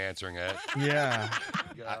hard time answering it. Yeah.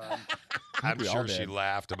 I'm We all sure she did.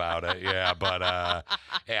 laughed about it. Yeah, but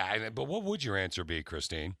but what would your answer be,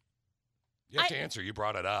 Christine? You have to answer. You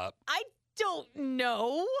brought it up. I don't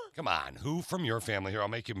know. Come on, who from your family here? I'll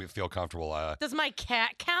make you feel comfortable. Does my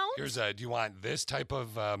cat count? Here's do you want this type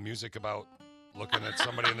of music about looking at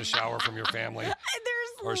somebody in the shower from your family,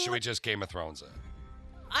 or should we just Game of Thrones it?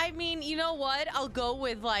 I mean, you know what? I'll go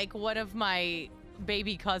with like one of my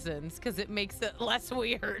baby cousins because it makes it less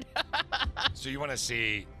weird. So you want to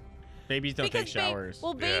see? Babies don't take Because showers.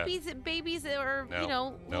 Yeah. babies are, No, you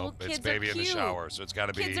know, no, little kids it's baby are in the cute. shower, so it's got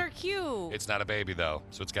to be. Kids are cute. It's not a baby though,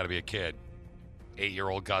 so it's got to be a kid.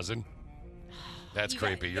 8-year-old cousin. That's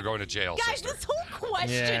creepy. You're going to jail, Guys, sister. this whole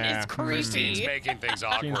question is creepy. Christine's making things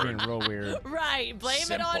Christine's awkward. being real weird. Right,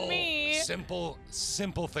 blame it on me. Simple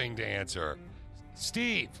thing to answer.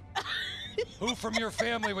 Steve, who from your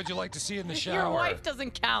family would you like to see in the shower? Your wife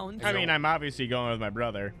doesn't count. I mean, I'm obviously going with my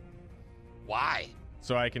brother. Why?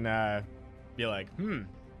 So I can be like,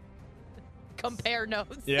 Compare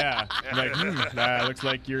notes. Yeah. Like, looks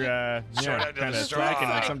like you're Short end of kind the of straw. slacking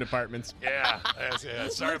in some departments. Yeah. Sorry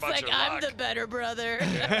Looks about like your I'm luck. the better brother.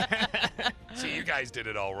 See, you guys did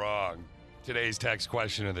it all wrong. Today's text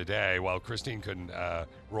question of the day. Well, Christine couldn't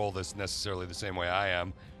roll this necessarily the same way I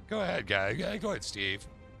am. Go ahead, guy. Go ahead, Steve.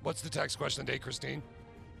 What's the text question of the day, Christine?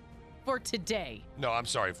 For today. No, I'm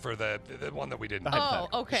sorry. For the one that we didn't. Oh,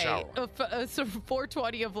 okay. Shower. So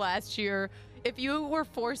 420 of last year, if you were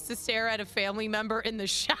forced to stare at a family member in the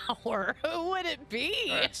shower, who would it be?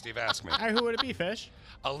 All right, Steve, ask me. Who would it be, Fish?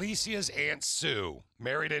 Alicia's Aunt Sue,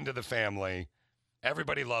 married into the family.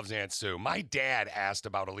 Everybody loves Aunt Sue. My dad asked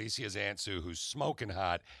about Alicia's Aunt Sue, who's smoking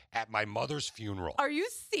hot, at my mother's funeral. Are you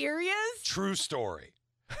serious? True story.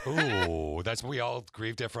 Ooh, that's we all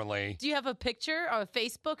grieve differently. Do you have a picture or a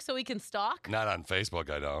Facebook so we can stalk? Not on Facebook,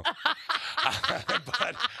 I don't.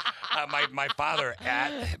 But my father,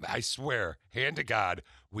 I swear, hand to God,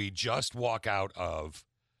 we just walk out of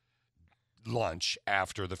lunch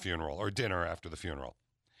after the funeral or dinner after the funeral.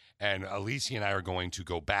 And Alicia and I are going to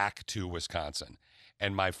go back to Wisconsin.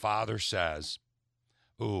 And my father says,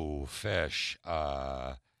 ooh, Fish,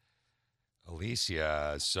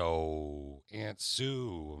 Alicia, so Aunt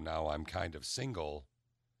Sue, now I'm kind of single,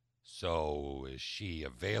 so is she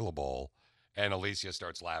available? And Alicia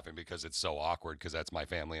starts laughing because it's so awkward because that's my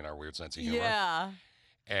family and our weird sense of humor. Yeah.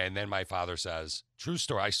 And then my father says, true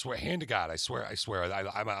story, I swear, hand to God, I swear,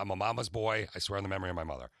 I'm a mama's boy, I swear on the memory of my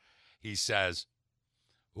mother. He says,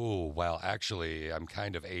 ooh, well, actually, I'm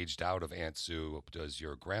kind of aged out of Aunt Sue. Does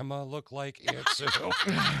your grandma look like Aunt Sue?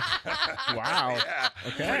 Wow. Yeah.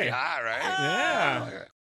 Okay. Pretty hot, right? Yeah.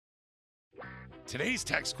 Today's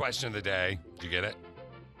text question of the day. Did you get it?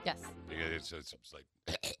 Yes. It's like,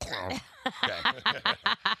 okay.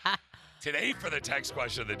 Today for the text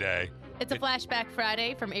question of the day. It's a Flashback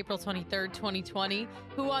Friday from April 23rd, 2020.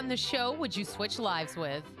 Who on the show would you switch lives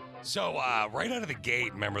with? So, right out of the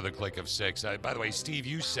gate, remember the click of six. By the way, Steve,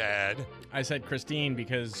 you said... I said Christine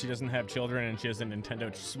because she doesn't have children and she has a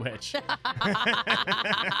Nintendo Switch.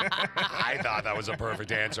 I thought that was a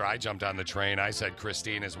perfect answer. I jumped on the train. I said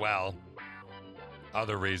Christine as well.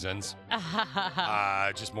 Other reasons.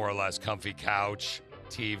 Just more or less comfy couch,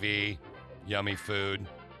 TV, Yummy food.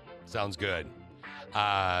 Sounds good.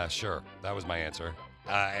 Sure. That was my answer.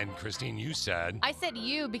 And Christine, you said... I said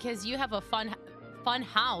you because you have a fun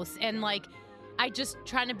house. And, like, I just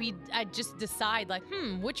decide, like,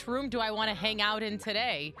 which room do I want to hang out in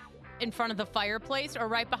today? In front of the fireplace or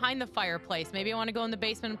right behind the fireplace? Maybe I want to go in the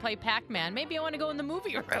basement and play Pac-Man. Maybe I want to go in the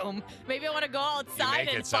movie room. Maybe I want to go outside and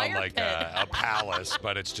You make it sound like pit. a palace,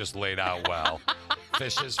 but it's just laid out well.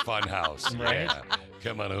 Fish's Fun House. Right. Yeah.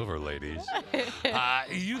 Come on over, ladies.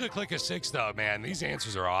 You the click of 6, though, man. These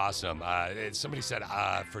answers are awesome. Somebody said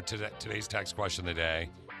for today's text question of the day.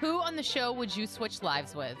 Who on the show would you switch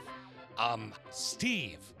lives with?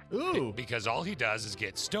 Steve. Ooh. Because all he does is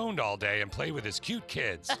get stoned all day and play with his cute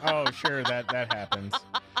kids. Oh, sure, that happens.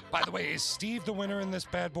 By the way, is Steve the winner in this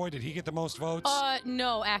bad boy? Did he get the most votes?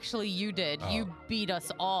 No, actually, you did. You beat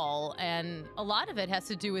us all, and a lot of it has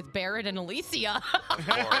to do with Barrett and Alicia. Of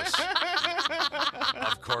course.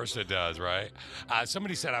 Of course it does, right?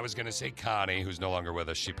 Somebody said I was going to say Connie, who's no longer with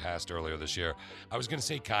us. She passed earlier this year. I was going to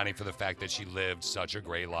say Connie for the fact that she lived such a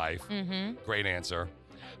great life. Mm-hmm. Great answer.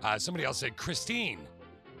 Somebody else said Christine.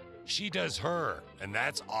 She does her, and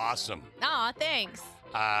that's awesome. Aw, thanks.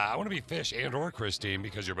 I want to be Fish and or Christine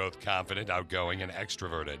because you're both confident, outgoing, and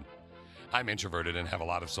extroverted. I'm introverted and have a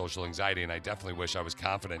lot of social anxiety, and I definitely wish I was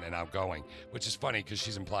confident and outgoing, which is funny because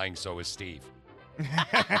she's implying so is Steve. Yeah,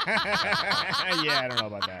 I don't know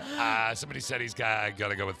about that. Somebody said he's got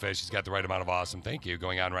to go with Fish. He's got the right amount of awesome. Thank you.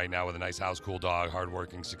 Going on right now with a nice house, cool dog,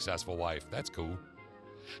 hardworking, successful wife. That's cool.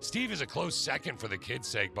 Steve is a close second for the kids'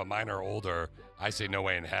 sake, but mine are older. I say no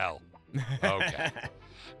way in hell. Okay.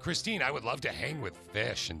 Christine, I would love to hang with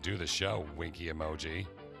Fish and do the show. Winky emoji.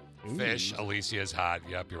 Ooh. Fish, Alicia's hot.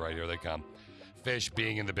 Yep, you're right. Here they come. Fish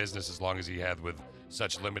being in the business as long as he had with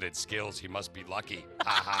such limited skills, he must be lucky.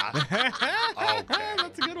 Okay.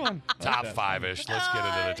 That's a good one. Top 5-ish. Let's get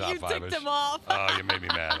into the top 5-ish. You ticked him off. Oh, you made me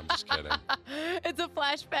mad. I'm just kidding. It's a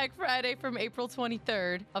Flashback Friday from April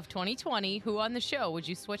 23rd of 2020. Who on the show would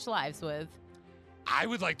you switch lives with? I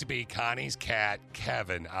would like to be Connie's cat,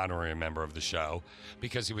 Kevin, honorary member of the show,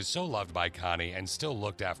 because he was so loved by Connie and still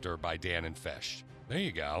looked after by Dan and Fish. There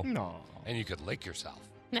you go. No. And you could lick yourself.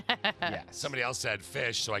 Yes. Somebody else said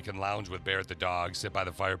Fish, so I can lounge with Barrett the dog, sit by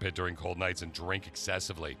the fire pit during cold nights, and drink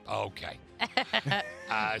excessively. Okay.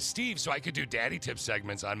 Steve, so I could do daddy tip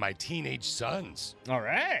segments on my teenage sons. All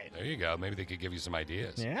right. There you go. Maybe they could give you some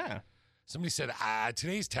ideas. Yeah. Somebody said,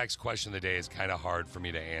 today's text question of the day is kind of hard for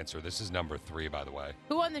me to answer. This is number 3, by the way.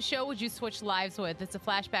 Who on the show would you switch lives with? It's a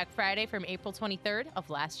Flashback Friday from April 23rd of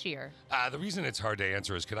last year. The reason it's hard to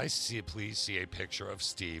answer is could I please see a picture of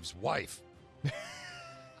Steve's wife?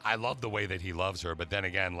 I love the way that he loves her, but then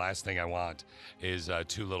again, last thing I want is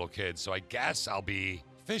 2 little kids. So I guess I'll be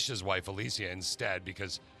Fish's wife, Alicia, instead,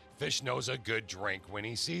 because Fish knows a good drink when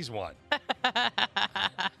he sees one.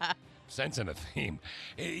 Sensing a theme.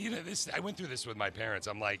 I went through this with my parents.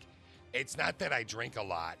 I'm like, it's not that I drink a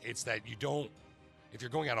lot. It's that you don't, if you're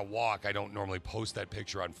going on a walk, I don't normally post that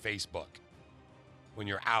picture on Facebook. When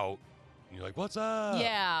you're out, and you're like, what's up?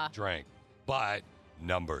 Yeah. Drink. But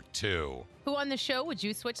number 2. Who on the show would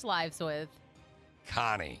you switch lives with?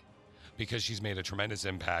 Connie, because she's made a tremendous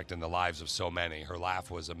impact in the lives of so many. Her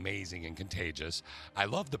laugh was amazing and contagious. I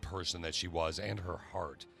love the person that she was and her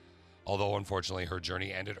heart. Although, unfortunately, her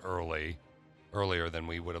journey ended earlier than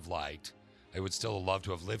we would have liked. I would still love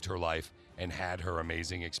to have lived her life and had her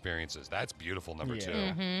amazing experiences. That's beautiful, number 2.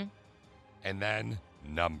 Mm-hmm. And then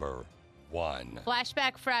number 1.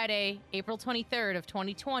 Flashback Friday, April 23rd of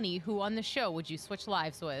 2020. Who on the show would you switch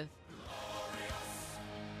lives with?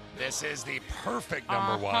 This is the perfect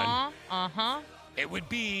number 1. Uh-huh. It would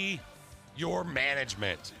be your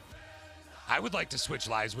management. I would like to switch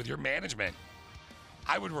lives with your management.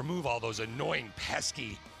 I would remove all those annoying,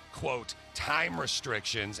 pesky, quote, time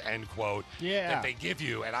restrictions, end quote, that they give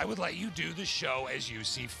you, and I would let you do the show as you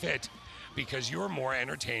see fit because you're more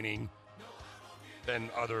entertaining than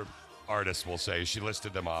other artists will say. She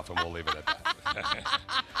listed them off, and we'll leave it at that.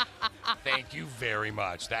 Thank you very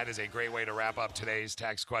much. That is a great way to wrap up today's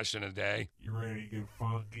text question of the day. You ready to get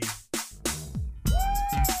funky?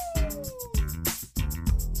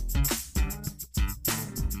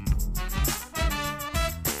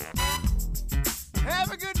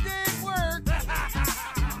 Have a good day at work.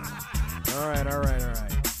 All right.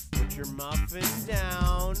 Put your muffin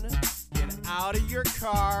down, get out of your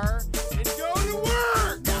car, and go to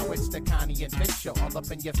work. Now it's the Connie and Fish show, all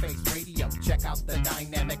up in your face radio. Check out the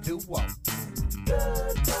dynamic duo.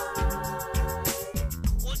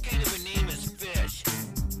 What kind of a name is Fish?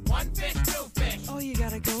 One fish, 2 fish. Oh, you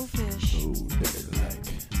gotta go fish.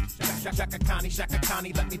 Shaka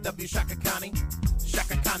Connie, let me love you, Shaka Connie.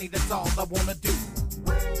 Shaka Connie, that's all I wanna do.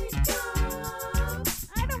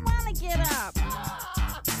 I don't want to get up.